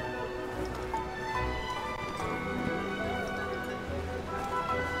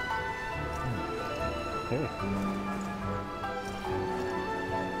โอเค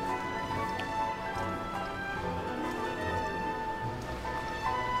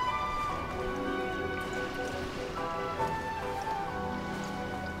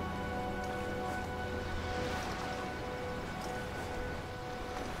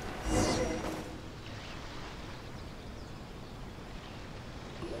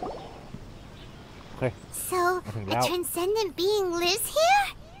So, a transcendent being lives here?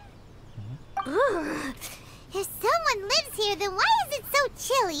 Ugh. If someone lives here, then why is it so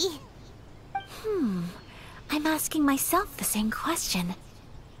chilly? I'm asking myself the same question.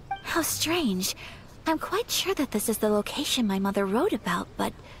 How strange. I'm quite sure that this is the location my mother wrote about,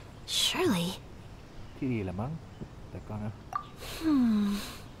 but surely... ที่ดีแหละมั้งแต่ก็นะ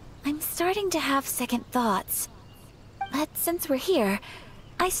I'm starting to have second thoughts. But since we're here,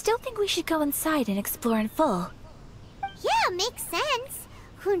 I still think we should go inside and explore in full. Yeah, makes sense.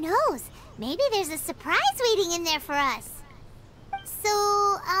 Who knows? Maybe there's a surprise waiting in there for us. So,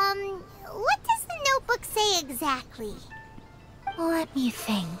 what does the notebook say exactly? Let me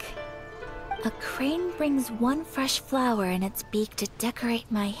think. A crane brings one fresh flower in its beak to decorate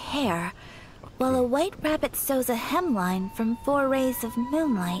my hair, while a white rabbit sews a hemline from 4 rays of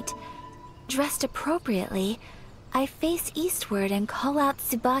moonlight. Dressed appropriately, I face eastward and call out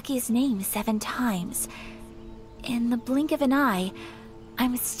Tsubaki's name 7 times. In the blink of an eye,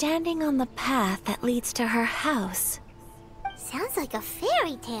 I'm standing on the path that leads to her house. Sounds like a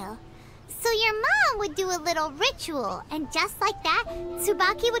fairy tale. So your mom would do a little ritual, and just like that,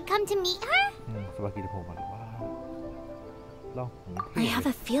 Tsubaki would come to meet her? สบายดีผมบอกว่าลอง I have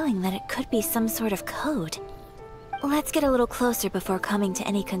a feeling that it could be some sort of code. Let's get a little closer before coming to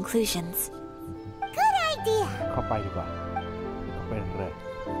any conclusions. Good idea. เข้าไปดีกว่าเข้าไปเลย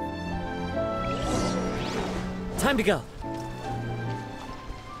Time to go.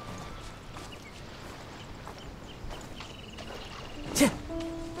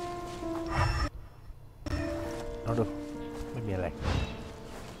 ลองดูไม่มีอะไร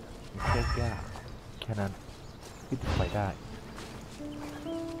มีแค่แก้แค่นั้นที่ติดไฟได้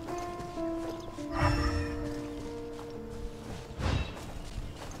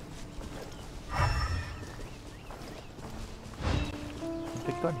เ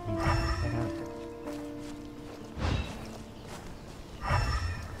ป็นก้อนหินนะครับ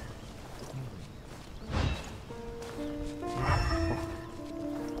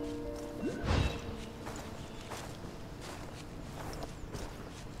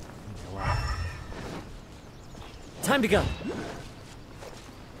Time to go.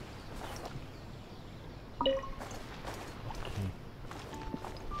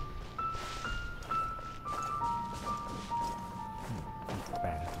 แปล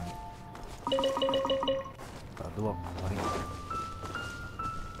กตรงนี้ต่อร่วมไว้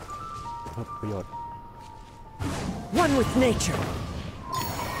เพื่อประโยชน์ One with nature.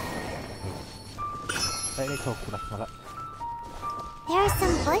 ได้โชว์คุณมาแล้ว There are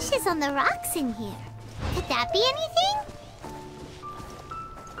some bushes on the rocks in here. Could that be anything?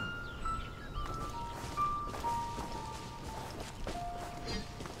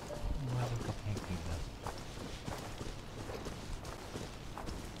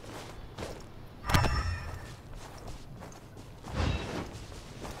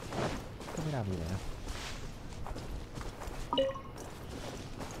 น่ามีเลยนะ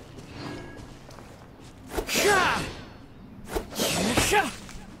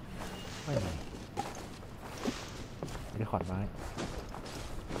ไม่ได้ขอนไม้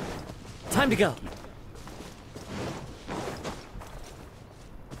Time to go.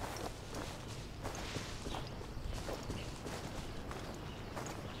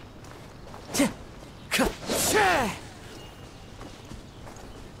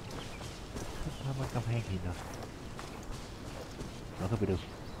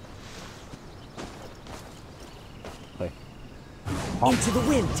 Into the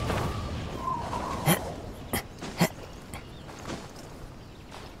wind.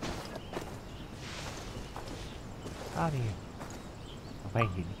 นี่กำแพง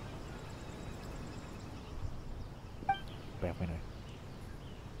หินแปลกไปหน่อย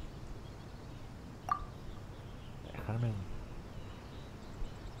แต่ครั้งหนึ่ง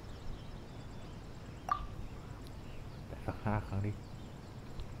แต่สัก5 ครั้งดิ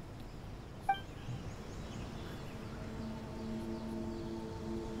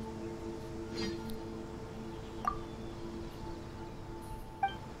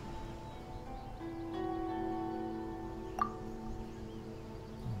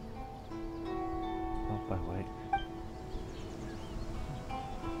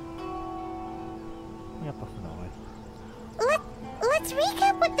Let's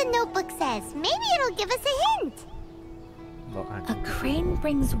recap what the notebook says. Maybe it'll give us a hint. A crane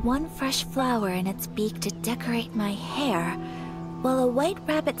brings one fresh flower in its beak to decorate my hair, while a white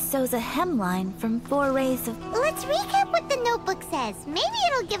rabbit sews a hemline from 4 rays of... Let's recap what the notebook says. Maybe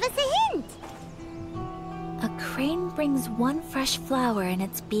it'll give us a hint. A crane brings one fresh flower in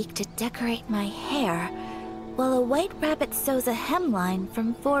its beak to decorate my hair, while a white rabbit sews a hemline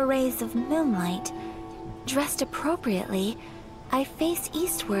from 4 rays of moonlight. Dressed appropriately, I face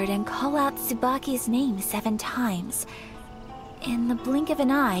eastward and call out Tsubaki's name 7 times. In the blink of an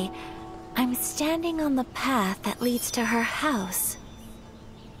eye, I'm standing on the path that leads to her house.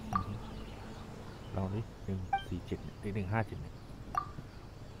 เรานี่147 1 5 7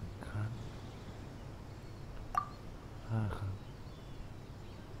 ครั้ง5 ครั้ง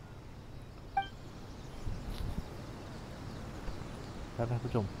ครับท่าน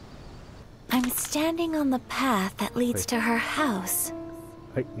ผู้ชม I'm standing on the path that leads to her house.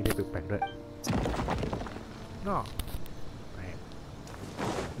 เฮ้ยมีอะไรแปลกๆด้วยนอก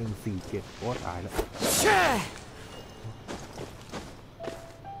147โอ้ตายแล้วไม่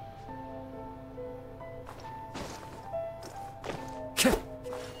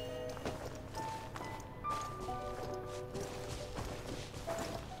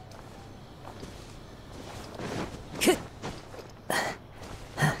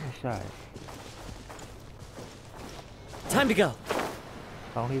ใช่ Time to go.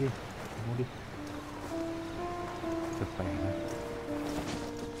 ลองนี่ดิลองดิแปลกๆนะ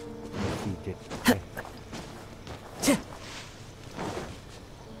47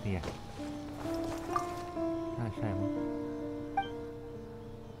เนี่ยน่าใช่มั้ง1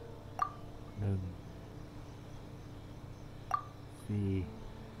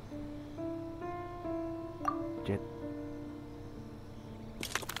 4 7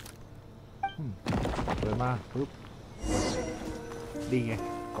เปิดมาปุ๊บดีไง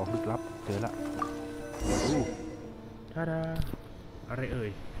กล่องลึกลับเจอละท่าดาอะไรเอ่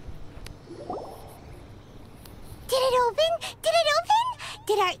ย Did it open? Did it open?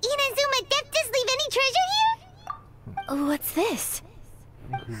 Did our Inazuma Deptus leave any treasure here? What's this?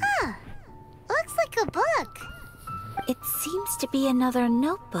 Huh. Looks like a book. It seems to be another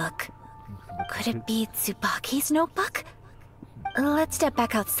notebook. Could it be Tsubaki's notebook? Let's step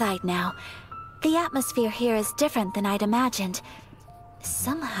back outside now. The atmosphere here is different than I'd imagined.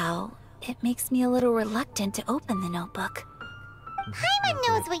 Somehow, it makes me a little reluctant to open the notebook. Paimon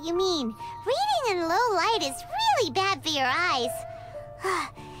knows what you mean. Reading in low light is really bad for your eyes.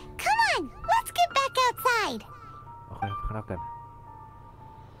 Come on, let's get back outside. โอเคข้างนอกกัน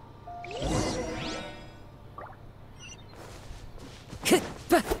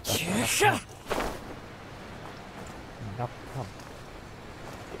นับครับ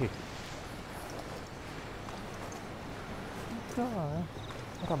ก็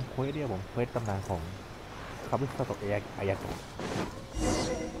ทำเควสเดียวผมเควสตำนานของคามิซาโตะอายากะ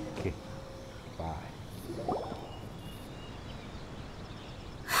โอเคไป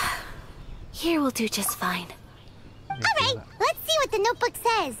Here will do just fine. Alright, let's see what the notebook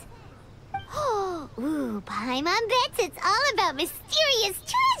says. Ooh, Paimon bets it's all about mysterious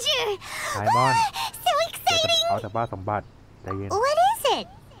treasure. Paimon. So exciting. เอาแต่บ้าสมบัติใจเย็น What is it?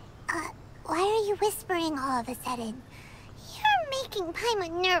 Why are you whispering all of a sudden? You're making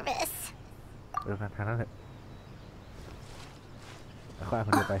Paimon nervous. เดินทางนั้นเถอะแล้วก็เอาค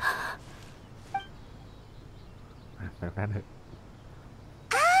นเดียวไปแบบนั้นเถอะ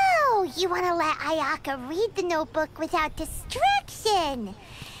Oh, you want to let Ayaka read the notebook without distraction.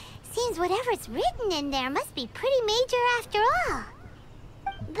 Seems whatever's written in there must be pretty major after all.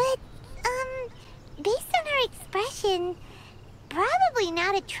 But, based on her expression, probably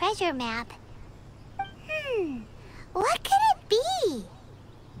not a treasure map. What could it be?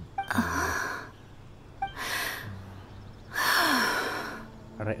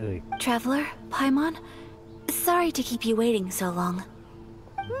 Traveler, Paimon, sorry to keep you waiting so long.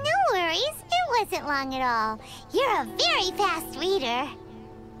 No worries, it wasn't long at all. You're a very fast reader.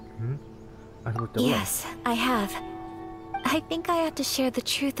 Yes, I have. I think I have to share the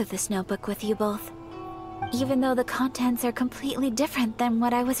truth of this notebook with you both. Even though the contents are completely different than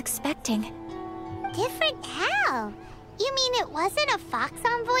what I was expecting. Different how? You mean it wasn't a Fox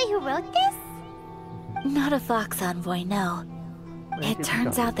Envoy who wrote this? Not a Fox Envoy, no. It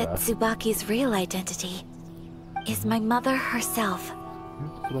turns out that Tsubaki's real identity is my mother herself.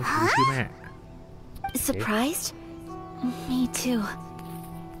 Huh? Surprised? Me too.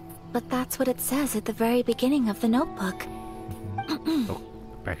 But that's what it says at the very beginning of the notebook.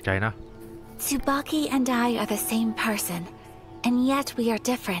 Tsubaki and I are the same person, and yet we are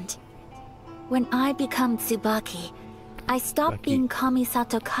different. When I become Tsubaki, I stop being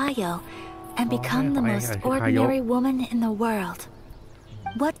Kamisato Kayo and become the most ordinary woman in the world.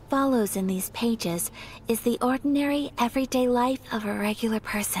 What follows in these pages is the ordinary, everyday life of a regular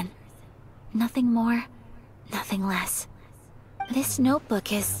person. Nothing more, nothing less. This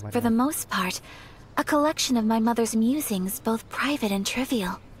notebook is, for the most part, a collection of my mother's musings, both private and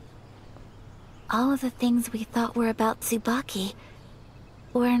trivial. All of the things we thought were about Tsubaki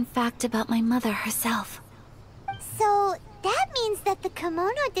were in fact about my mother herself. So, that means that the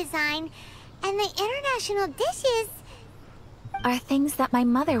kimono design and the international dishes are things that my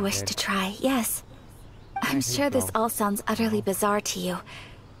mother wished to try, yes. I'm sure this all sounds utterly bizarre to you,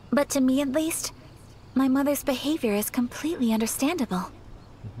 but to me at least, my mother's behavior is completely understandable.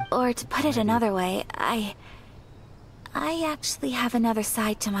 Or to put it another way, I actually have another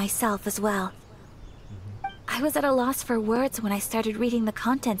side to myself as well. I was at a loss for words when I started reading the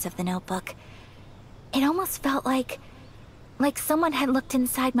contents of the notebook. It almost felt like someone had looked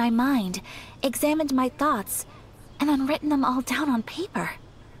inside my mind, examined my thoughts, and then written them all down on paper.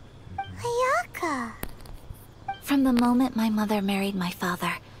 Ayaka. From the moment my mother married my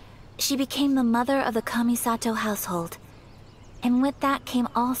father, she became the mother of the Kamisato household. And with that came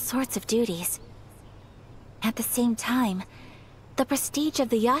all sorts of duties. At the same time, the prestige of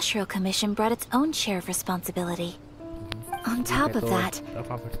the Yashiro Commission brought its own share of responsibility. On top of that,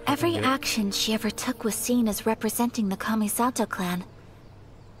 every action she ever took was seen as representing the Kamisato clan.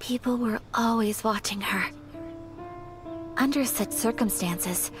 People were always watching her. Under such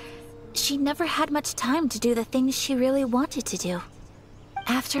circumstances, she never had much time to do the things she really wanted to do.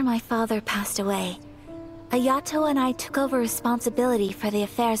 After my father passed away, Ayato and I took over responsibility for the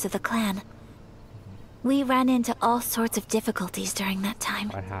affairs of the clan. We ran into all sorts of difficulties during that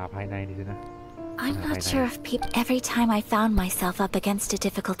time. I'm not sure if every time I found myself up against a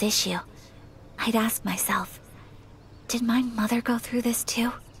difficult issue, I'd ask myself, did my mother go through this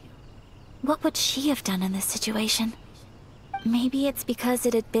too? What would she have done in this situation? Maybe it's because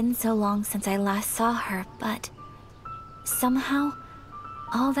it had been so long since I last saw her, but somehow,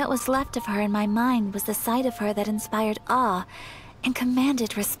 all that was left of her in my mind was the sight of her that inspired awe and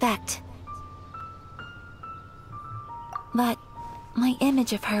commanded respect. But my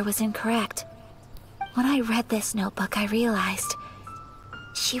image of her was incorrect. When I read this notebook, I realized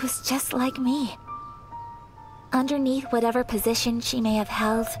she was just like me. Underneath whatever position she may have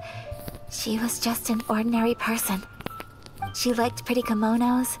held, she was just an ordinary person. She liked pretty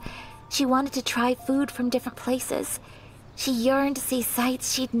kimonos. She wanted to try food from different places. She yearned to see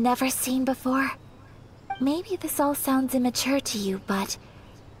sights she'd never seen before. Maybe this all sounds immature to you, but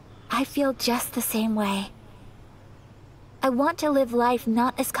I feel just the same way. I want to live life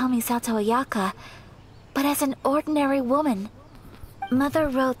not as Kamisato Ayaka, but as an ordinary woman. Mother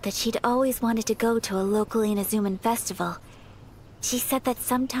wrote that she'd always wanted to go to a local Inazuman festival. She said that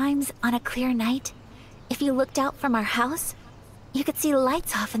sometimes, on a clear night, if you looked out from our house, you could see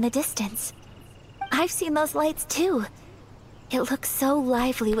lights off in the distance. I've seen those lights too. It looks so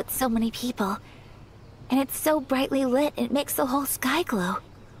lively with so many people. And it's so brightly lit, it makes the whole sky glow.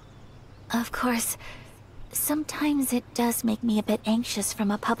 Of course, sometimes it does make me a bit anxious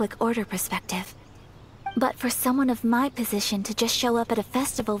from a public order perspective. But for someone of my position to just show up at a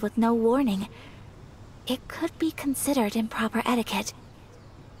festival with no warning, it could be considered improper etiquette.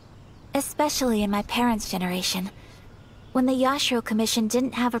 especially in my parents' generation, when the Yashiro Commission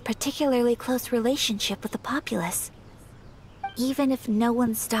didn't have a particularly close relationship with the populace. Even if no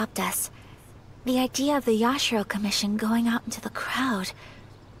one stopped us, the idea of the Yashiro Commission going out into the crowd,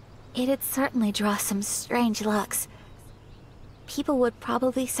 it'd certainly draw some strange looks. People would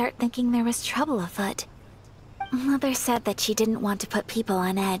probably start thinking there was trouble afoot. Mother said that she didn't want to put people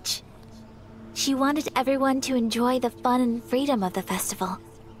on edge. She wanted everyone to enjoy the fun and freedom of the festival.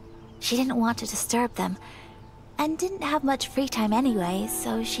 She didn't want to disturb them, and didn't have much free time anyway,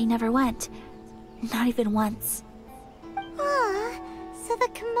 so she never went. Not even once. Aw, so the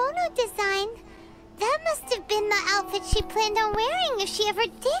kimono design, that must have been the outfit she planned on wearing if she ever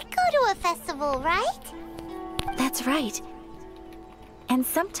did go to a festival, right? That's right. And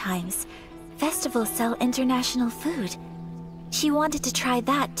sometimes, festivals sell international food. She wanted to try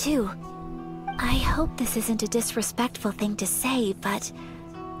that too. I hope this isn't a disrespectful thing to say, but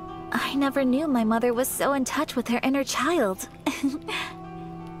I never knew my mother was so in touch with her inner child.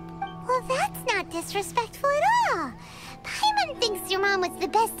 Well, that's not disrespectful at all. Paimon thinks your mom was the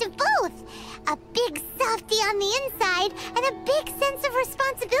best of both. A big softy on the inside, and a big sense of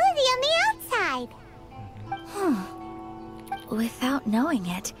responsibility on the outside. Without knowing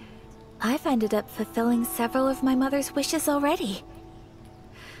it, I've ended up fulfilling several of my mother's wishes already.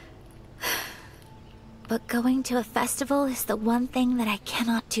 But going to a festival is the one thing that I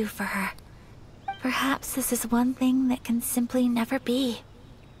cannot do for her. Perhaps this is one thing that can simply never be.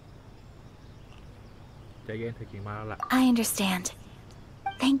 ใจเย็นเธอเก่งมากแล้วล่ะ I understand.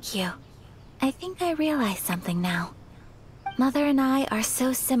 Thank you. I think I realize something now. Mother and I are so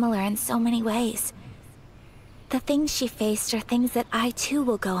similar in so many ways. The things she faced are things that I too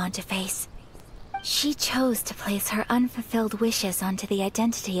will go on to face. She chose to place her unfulfilled wishes onto the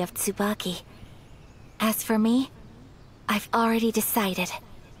identity of Tsubaki. As for me, I've already decided.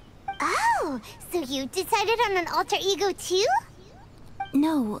 Oh, so you decided on an alter ego too?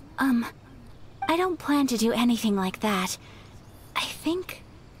 No, I don't plan to do anything like that. I think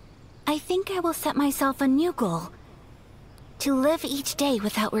I will set myself a new goal. To live each day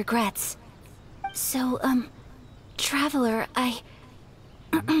without regrets. So, Traveler,อ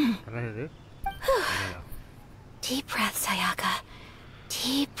ะไรหรือ Deep breaths, Ayaka.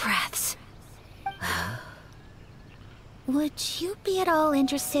 Deep breaths. Would you be at all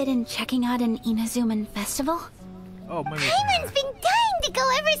interested in checking out an Inazuman festival? โอ้ไม่มีปัญหา Paimon's been dying to go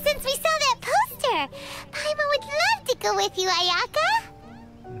ever since we saw that poster. Paimon would love to go with you, Ayaka.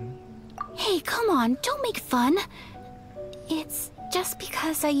 Hey, come on, don't make fun. It's just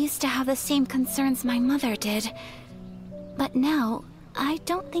because I used to have the same concerns my mother did. But now, I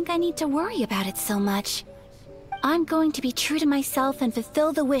don't think I need to worry about it so much. I'm going to be true to myself and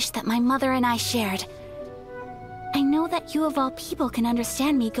fulfill the wish that my mother and I shared. I know that you of all people can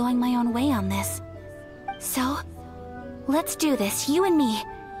understand me going my own way on this. So, let's do this, you and me.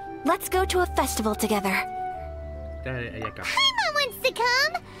 Let's go to a festival together. ได้เลยอายากะ Paimon wants to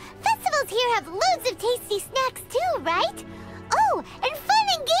come. Festivals here have loads of tasty snacks too, right? Oh, and fun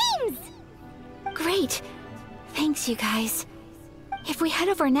and games. Great. Thanks, you guys. If we head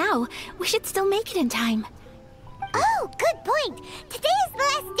over now, we should still make it in time. Oh, good point. Today is the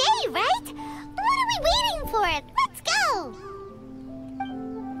last day, right? What are we waiting for? Let's go.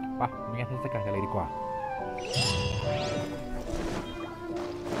 ไปมีงานเทศกาลกันเลยดีกว่า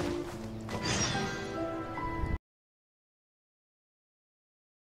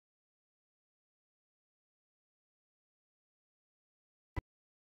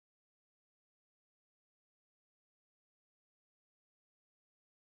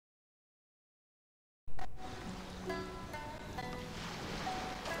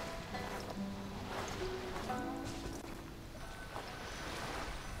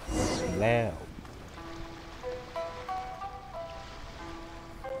แล้ว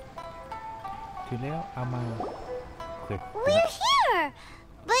ถึงแล้วเอามาโอเค We're here,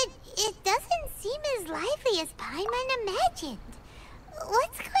 but it doesn't seem as lively as Paimon imagined.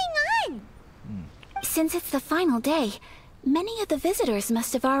 What's going on? Since it's the final day, many of the visitors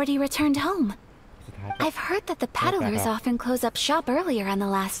must have already returned home. สุดท้ายก็ I've heard that the peddlers often close up shop earlier on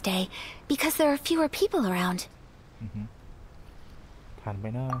the last day because there are fewer people around. ทันไหม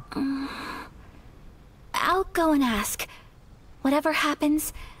นะ I'll go and ask. Whatever happens,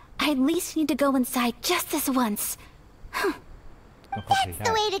 I at least need to go inside just this once. ต้องขอเพลง That's ได้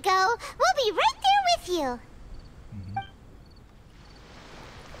the way to go. We'll be right there with you.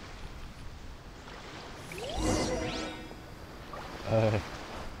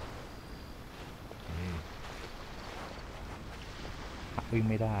 นี่วิ่ง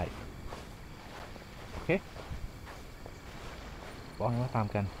ไม่ได้โอเคบอกให้ว่าตาม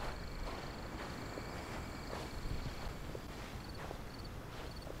กัน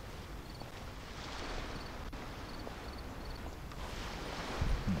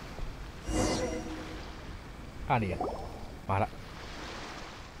นี่ไงมาละ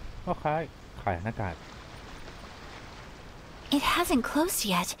ก็ขายหน้ากาก It hasn't closed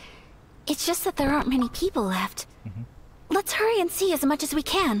yet. It's just that there aren't many people left. Let's hurry and see as much as we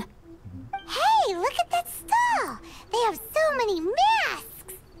can. Hey, look at that stall! They have so many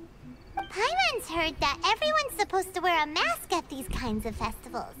masks! Paimon's heard that everyone's supposed to wear a mask at these kinds of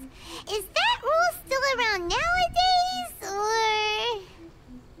festivals. Is that rule still around nowadays, or...?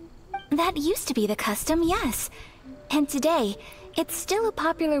 That used to be the custom, yes. And today, it's still a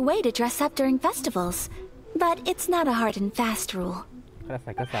popular way to dress up during festivals. But it's not a hard and fast rule.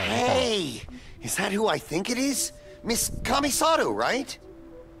 Hey! Is that who I think it is? Miss Kamisato, right?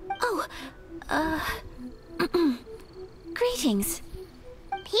 Oh, greetings.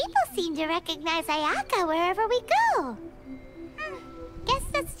 People seem to recognize Ayaka wherever we go. Guess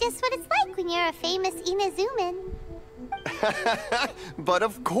that's just what it's like when you're a famous Inazuman. But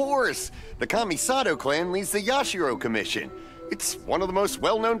of course! The Kamisato clan leads the Yashiro Commission. It's one of the most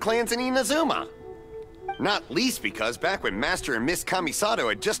well-known clans in Inazuma. Not least because back when Master and Miss Kamisato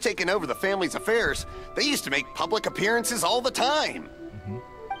had just taken over the family's affairs, they used to make public appearances all the time.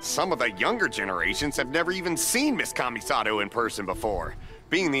 Some of the younger generations have never even seen Miss Kamisato in person before.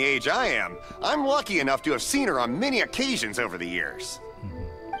 Being the age I am, I'm lucky enough to have seen her on many occasions over the years.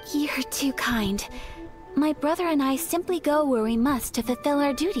 You're too kind. My brother and I simply go where we must to fulfill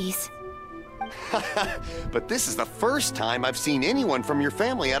our duties. But this is the first time I've seen anyone from your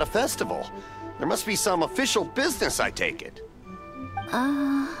family at a festival. There must be some official business, I take it.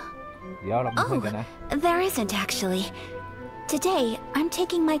 เดี๋ยวเรามาคุยกันนะ There isn't actually. Today, I'm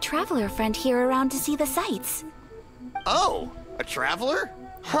taking my traveler friend here around to see the sights. Oh, a traveler?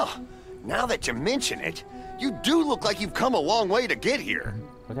 Huh. Now that you mention it, you do look like you've come a long way to get here.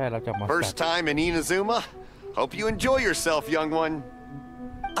 ไม่ใช่เราจะมา First time in Inazuma? Hope you enjoy yourself, young one.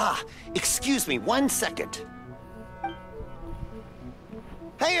 Ah, excuse me 1 second.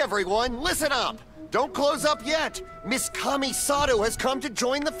 Hey everyone, listen up! Don't close up yet! Miss Kamisato has come to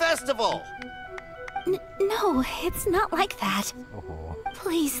join the festival! No, it's not like that. โอ้โห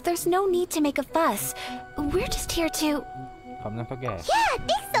Please, there's no need to make a fuss. We're just here to... คำนั้นเขาแก่ Yeah,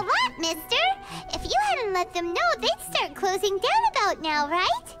 thanks a lot, mister. If you hadn't let them know, they'd start closing down about now,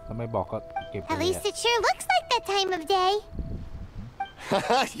 right? ถ้าไม่บอกก็เก็บไป At เลย least it sure looks like that time of day.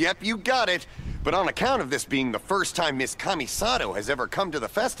 Yep, you got it. But on account of this being the first time Miss Kamisato has ever come to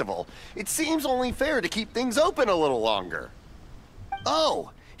the festival, it seems only fair to keep things open a little longer. Oh,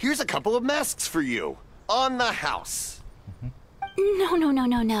 here's a couple of masks for you. On the house.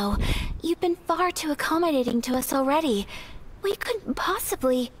 No. You've been far too accommodating to us already. We couldn't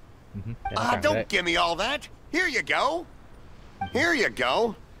possibly... Don't give me all that. Here you go. Here you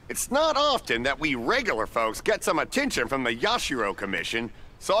go. It's not often that we regular folks get some attention from the Yashiro Commission,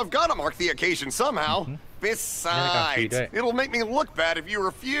 so I've got to mark the occasion somehow. Besides, it'll make me look bad if you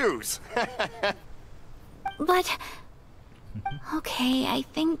refuse. But... Okay, I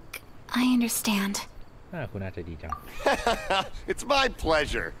think I understand. คุณอาจจะดีจัง It's my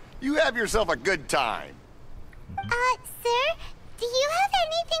pleasure. You have yourself a good time. Sir, do you have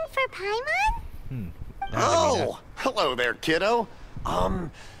anything for Paimon? Oh, hello there, kiddo.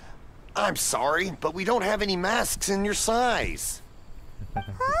 I'm sorry, but we don't have any masks in your size.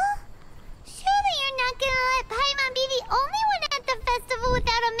 Huh? Surely you're not gonna let Paimon be the only one at the festival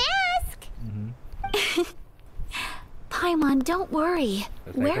without a mask? Paimon, don't worry.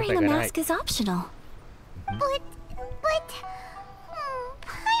 Wearing a mask is optional. But...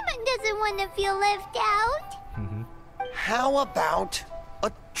 Paimon doesn't want to feel left out. How about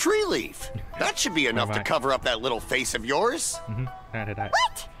a tree leaf? That should be enough to cover up that little face of yours. น่าจะได้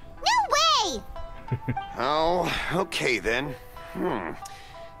What? No way! Oh, okay then.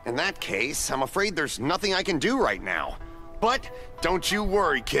 In that case, I'm afraid there's nothing I can do right now. But don't you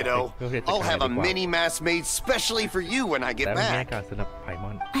worry, kiddo. I'll have a mini mask made specially for you when I แต่ get ไม่มีอา back. กาศสำหรับไพม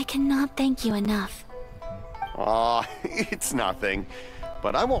อน I cannot thank you enough. Aw, it's nothing.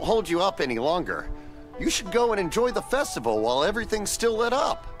 But I won't hold you up any longer. You should go and enjoy the festival while everything's still lit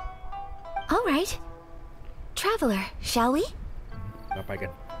up. All right. Traveler, shall we? เราไปกัน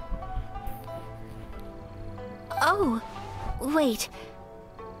Oh, wait.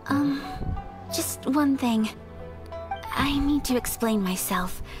 Just one thing. I need to explain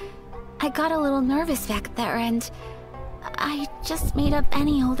myself. I got a little nervous back there and I just made up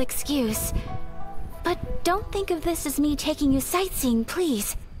any old excuse. But don't think of this as me taking you sightseeing, please.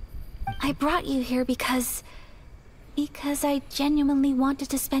 I brought you here because I genuinely wanted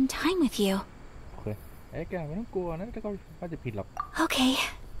to spend time with you. โอเคไอ้แกไม่ต้องกลัวนะแต่ก็ไม่จะผิดหรอก Okay,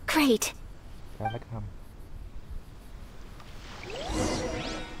 great. การละคำ Oh,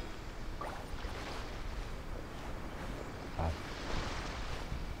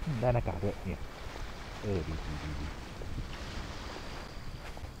 ได้หน้ากากด้วยเนี่ยดี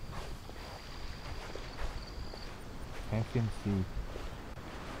แฮงเซียมซี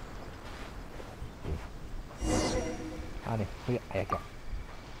เนี่ยเพื่ออายากะ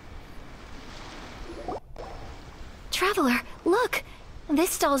Traveler, look! This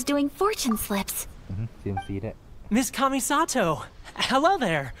stall's doing fortune slips. CMC ด้วย Miss Kamisato! Hello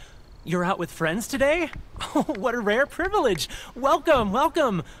there! You're out with friends today? Oh, what a rare privilege! Welcome,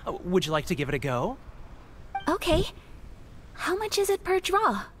 welcome! Would you like to give it a go? Okay. How much is it per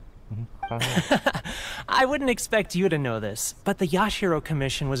draw? I wouldn't expect you to know this, but the Yashiro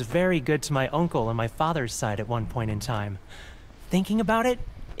Commission was very good to my uncle on my father's side at one point in time. Thinking about it,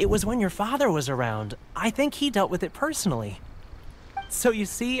 it was when your father was around. I think he dealt with it personally. So you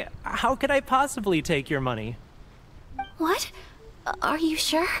see, how could I possibly take your money? What? Are you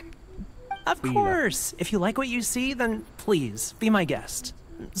sure? Of course! If you like what you see, then please, be my guest.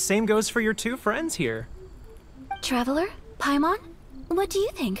 Same goes for your two friends here. Traveler? Paimon? What do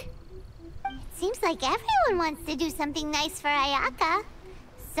you think? Seems like everyone wants to do something nice for Ayaka.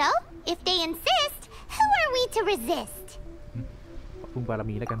 So, if they insist, who are we to resist? บุญบาร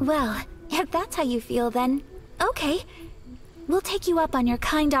มีแล้วกัน Well, if that's how you feel, then okay. We'll take you up on your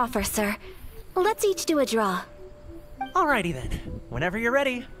kind offer, sir. Let's each do a draw. Alrighty then, whenever you're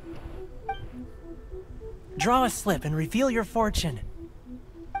ready. Draw a slip and reveal your fortune.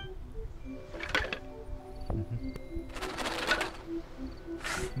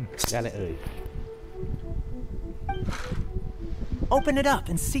 Open it up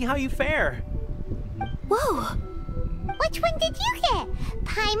and see how you fare. Whoa! Which one did you get?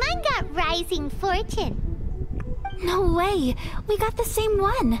 Paimon got Rising Fortune. No way! We got the same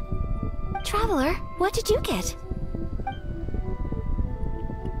one! Traveler, what did you get?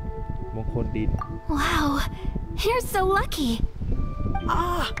 มงคลดิน Wow! You're so lucky!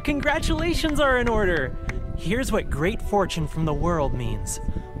 Ah, congratulations are in order. Here's what great fortune from the world means.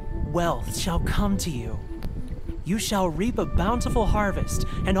 Wealth shall come to you. You shall reap a bountiful harvest,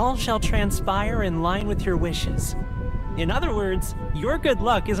 and all shall transpire in line with your wishes. In other words, your good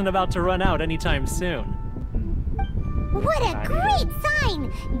luck isn't about to run out anytime soon. What a great sign!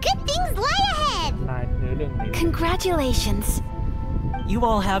 Good things lie ahead! นายเนื้อเรื่องนี้ Congratulations! You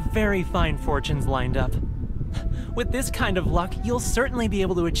all have very fine fortunes lined up. With this kind of luck, you'll certainly be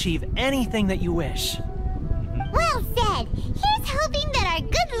able to achieve anything that you wish. Well said! Here's hoping that our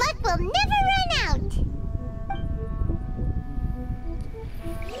good luck will never run out!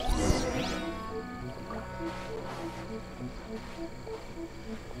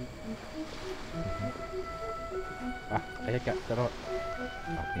 Ayaka จะรอด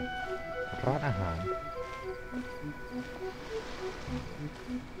ร้านอาหาร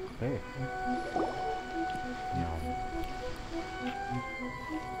เฮ้ย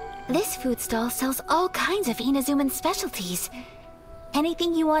This food stall sells all kinds of Inazuman specialties.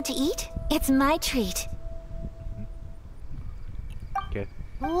 Anything you want to eat, it's my treat. Okay.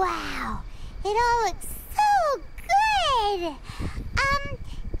 Wow! It all looks so good!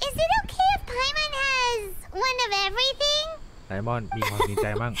 Is it okay if Paimon has one of everything? ไดมอนด์มีความดีใจ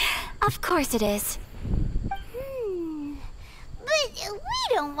มั่ง Of course it is. But we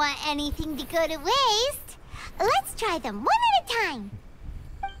don't want anything to go to waste. Let's try them one at a time.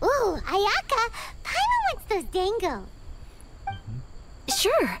 Ooh, Ayaka, Paimon wants those dango.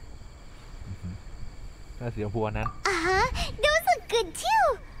 Sure. สีชมพูนั้น Those look good too.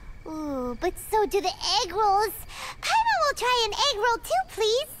 Ooh, but so do the egg rolls. Paimon will try an egg roll too,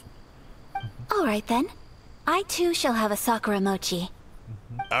 please. All right then. I too shall have a sakura mochi.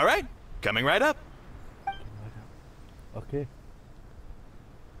 All right, coming right up. โอเค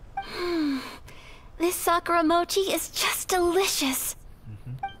This sakura mochi is just delicious.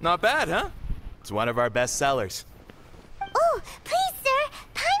 Not bad, huh? It's one of our best sellers. Oh, please, sir.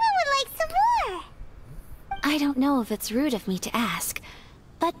 Paimon would like some more. I don't know if it's rude of me to ask,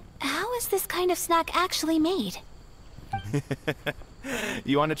 but how is this kind of snack actually made?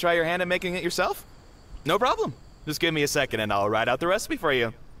 You want to try your hand at making it yourself? No problem. Just give me a second and I'll write out the recipe for you.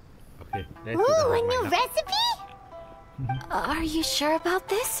 โอเคได้ Ooh, สูตรอาหาร a ใหม่ new นะ recipe? Are you sure about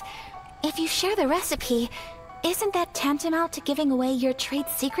this? If you share the recipe, isn't that tantamount to giving away your trade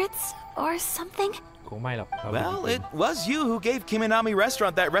secrets or something? คงไม่หรอก Well, it was you who gave Kiminami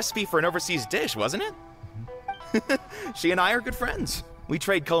Restaurant that recipe for an overseas dish, wasn't it? She and I are good friends. We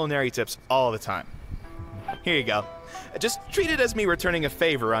trade culinary tips all the time. Here you go. Just treat it as me returning a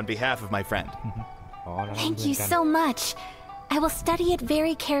favor on behalf of my friend. อ๋อแล้ว Thank you so much. I will study it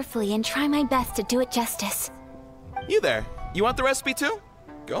very carefully and try my best to do it justice. You there. You want the recipe too?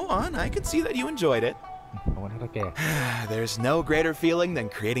 Go on, I can see that you enjoyed it. เอาวันเท่าแก่ There's no greater feeling than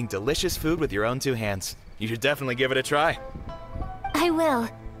creating delicious food with your own two hands. You should definitely give it a try. I will.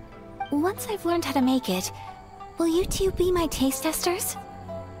 Once I've learned how to make it, will you two be my taste testers?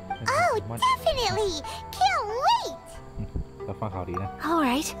 Oh, definitely! Can't wait! เราฟังข่าวดีนะ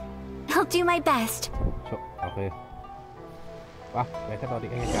Alright. I'll do my best. โอเคไปขั้นตอนที่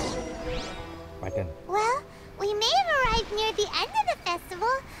เอ็งจะไปกัน Well, we may have arrived near the end of the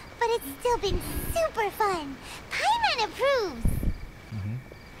festival, but it's still been super fun. Paimon approves.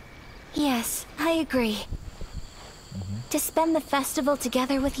 Yes, I agree. To spend the festival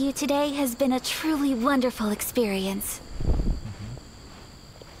together with you today has been a truly wonderful experience.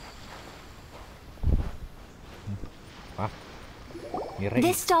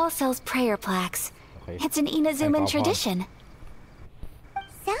 This stall sells prayer plaques. It's an Inazuman tradition.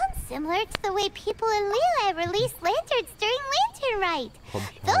 Sounds similar to the way people in Liyue release lanterns during Lantern Rite.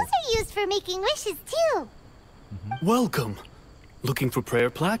 Those are used for making wishes too. Welcome. Looking for prayer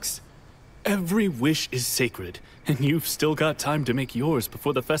plaques? Every wish is sacred, and you've still got time to make yours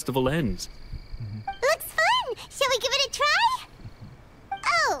before the festival ends. Looks fun! Shall we give it a try?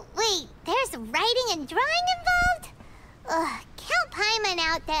 Oh, wait, there's writing and drawing involved? Ugh, count Paimon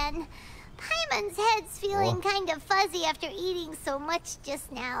out then. Paimon's head's feeling kind of fuzzy after eating so much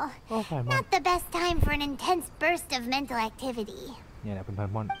just now. Not the best time for an intense burst of mental activity. เนี่ยนะเป็นพัน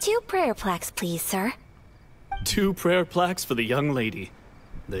มอน 2 prayer plaques, please, sir. 2 prayer plaques for the young lady.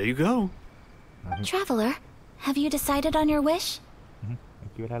 There you go. Traveler, have you decided on your wish?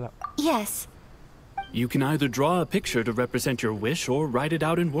 คิดไว้แล้ว Yes. You can either draw a picture to represent your wish or write it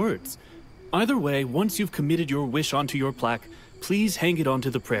out in words. Either way, once you've committed your wish onto your plaque, please hang it onto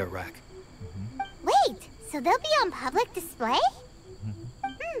the prayer rack. Wait, so they'll be on public display?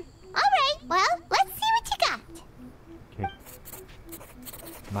 Alright, well, let's see what you got. โอเค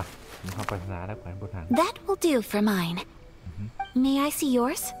มามีความปรารถนาและแผนบนทาง That will do for mine. May I see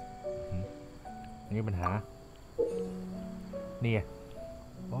yours? ไม่มีปัญหาเนี่ย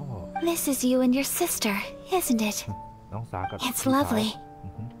โอ้ This is you and your sister, isn't it? น้องสาวกับ It's lovely.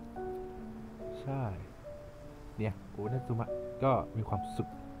 ใช่เนี่ยโอ้นัตสึมะก็มีความสุข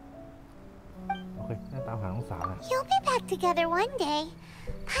โอเคน่าตามหาน้องสาวนะ You'll be back together one day.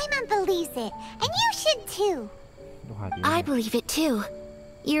 Paimon believes it, and you should too. I believe it too.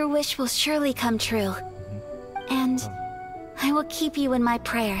 Your wish will surely come true. And I will keep you in my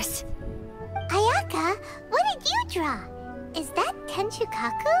prayers. Ayaka, what did you draw? Is that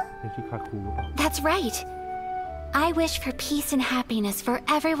Tenchukaku? เป็นชิคาคุหรือเปล่า That's right. I wish for peace and happiness for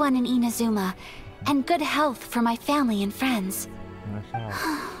everyone in Inazuma, and good health for my family and friends. ไม่ใช่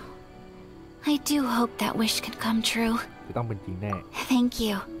I do hope that wish can come true. จะต้องเป็นจริงแน่ Thank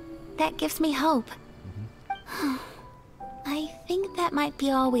you. That gives me hope. I think that might be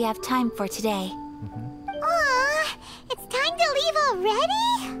all we have time for today. Aww, it's time to leave already?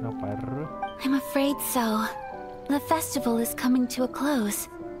 เราไปหรือ I'm afraid so. The festival is coming to a close.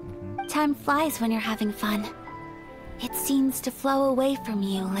 Time flies when you're having fun. It seems to flow away from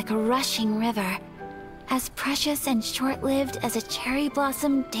you like a rushing river, as precious and short-lived as a cherry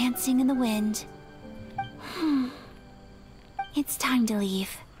blossom dancing in the wind. It's time to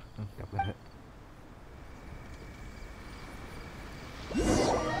leave. กลับกันเถอะ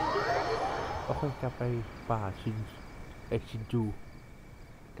โอเคกลับไปป่าชินจู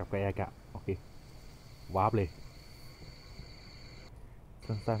กลับไปอากะโอเควาร์ปเลย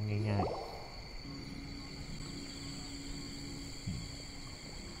สั้นๆง่ายๆ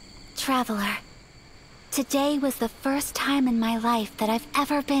Traveler, today was the first time in my life that I've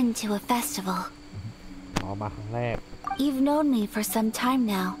ever been to a festival. มาครั้งแรก You've known me for some time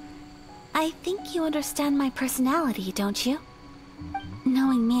now. I think you understand my personality, don't you?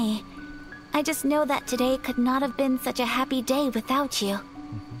 Knowing me, I just know that today could not have been such a happy day without you.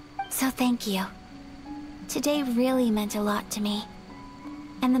 So thank you. Today really meant a lot to me.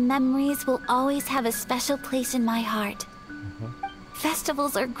 And the memories will always have a special place in my heart.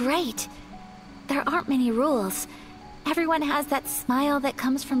 Festivals are great. There aren't many rules. Everyone has that smile that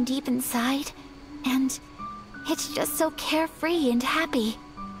comes from deep inside. And it's just so carefree and happy.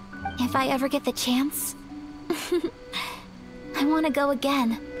 If I ever get the chance, I want to go again.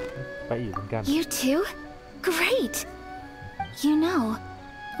 ไปอีกเหมือนกัน You too? Great! You know,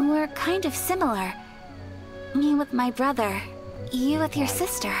 we're kind of similar. Me with my brother, you with your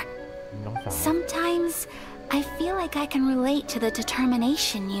sister. น้องสาว Sometimes I feel like I can relate to the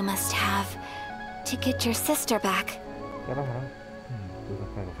determination you must have to get your sister back. ก็ต้องหาดูสน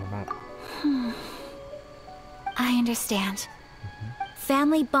ใจกับเขามาก I understand.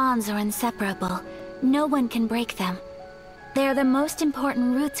 Family bonds are inseparable. No one can break them. They are the most important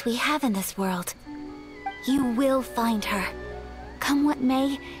roots we have in this world. You will find her. Come what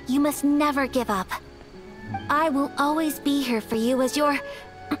may, you must never give up. I will always be here for you as your...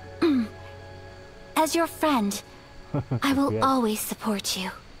 as your friend. I will always support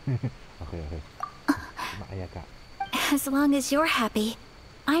you. As long as you're happy,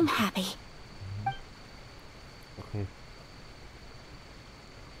 I'm happy. Okay.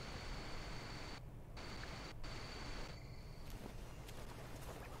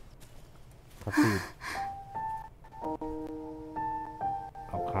 เขาตี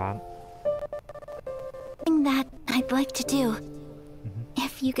เอาค้าง Something that I'd like to do.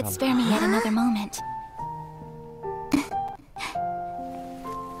 If you could spare me yet another moment.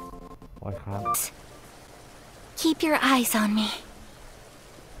 ปล่อยค้าง Keep your eyes on me.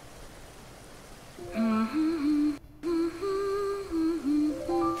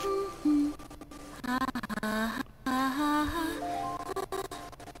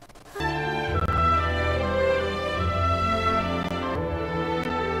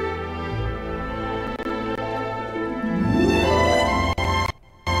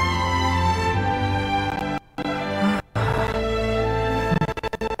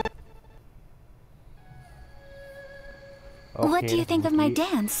 What do you think of my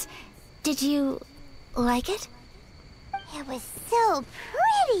dance? Did you like it? It was so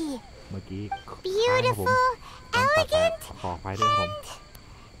pretty. เมื่อกี้ Beautiful, elegant, ขอไฟด้วยครับผม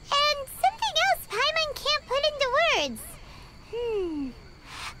and something else Paimon can't put into words.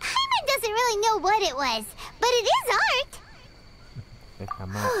 Paimon doesn't really know what it was, but it is art. เป็นค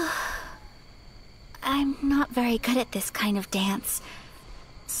ำมาก I'm not very good at this kind of dance.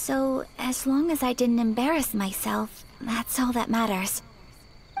 So, as long as I didn't embarrass myself, that's all that matters.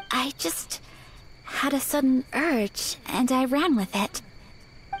 I just had a sudden urge, and I ran with it.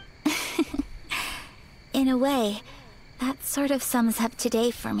 In a way, that sort of sums up today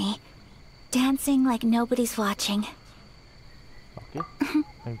for me. Dancing like nobody's watching. โอเค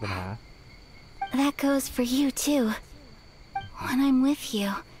ไม่มีปัญหา That goes for you, too. When I'm with you,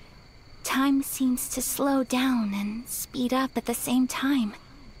 time seems to slow down and speed up at the same time.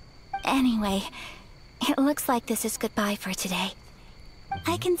 Anyway, it looks like this is goodbye for today.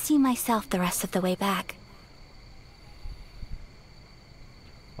 I can see myself the rest of the way back.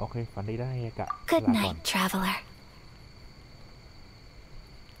 โอเคฝันดีได้เอกะ Good night, traveler.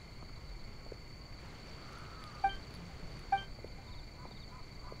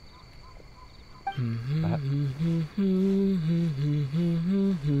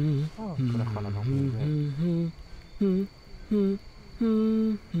 ตัวละครเราน้องมีด้วย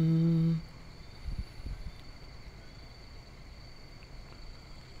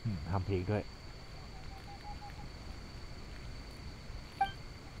ทำเพลงด้วย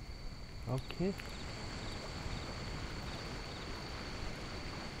โอเค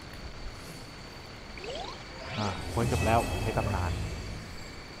พ้นจบแล้วในตำนาน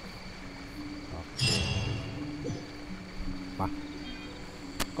มา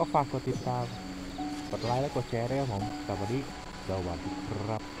ก็ฝากกดติดตามกดไลค์และกดแชร์ด้วยครับผมสวัสดีค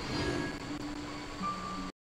รับ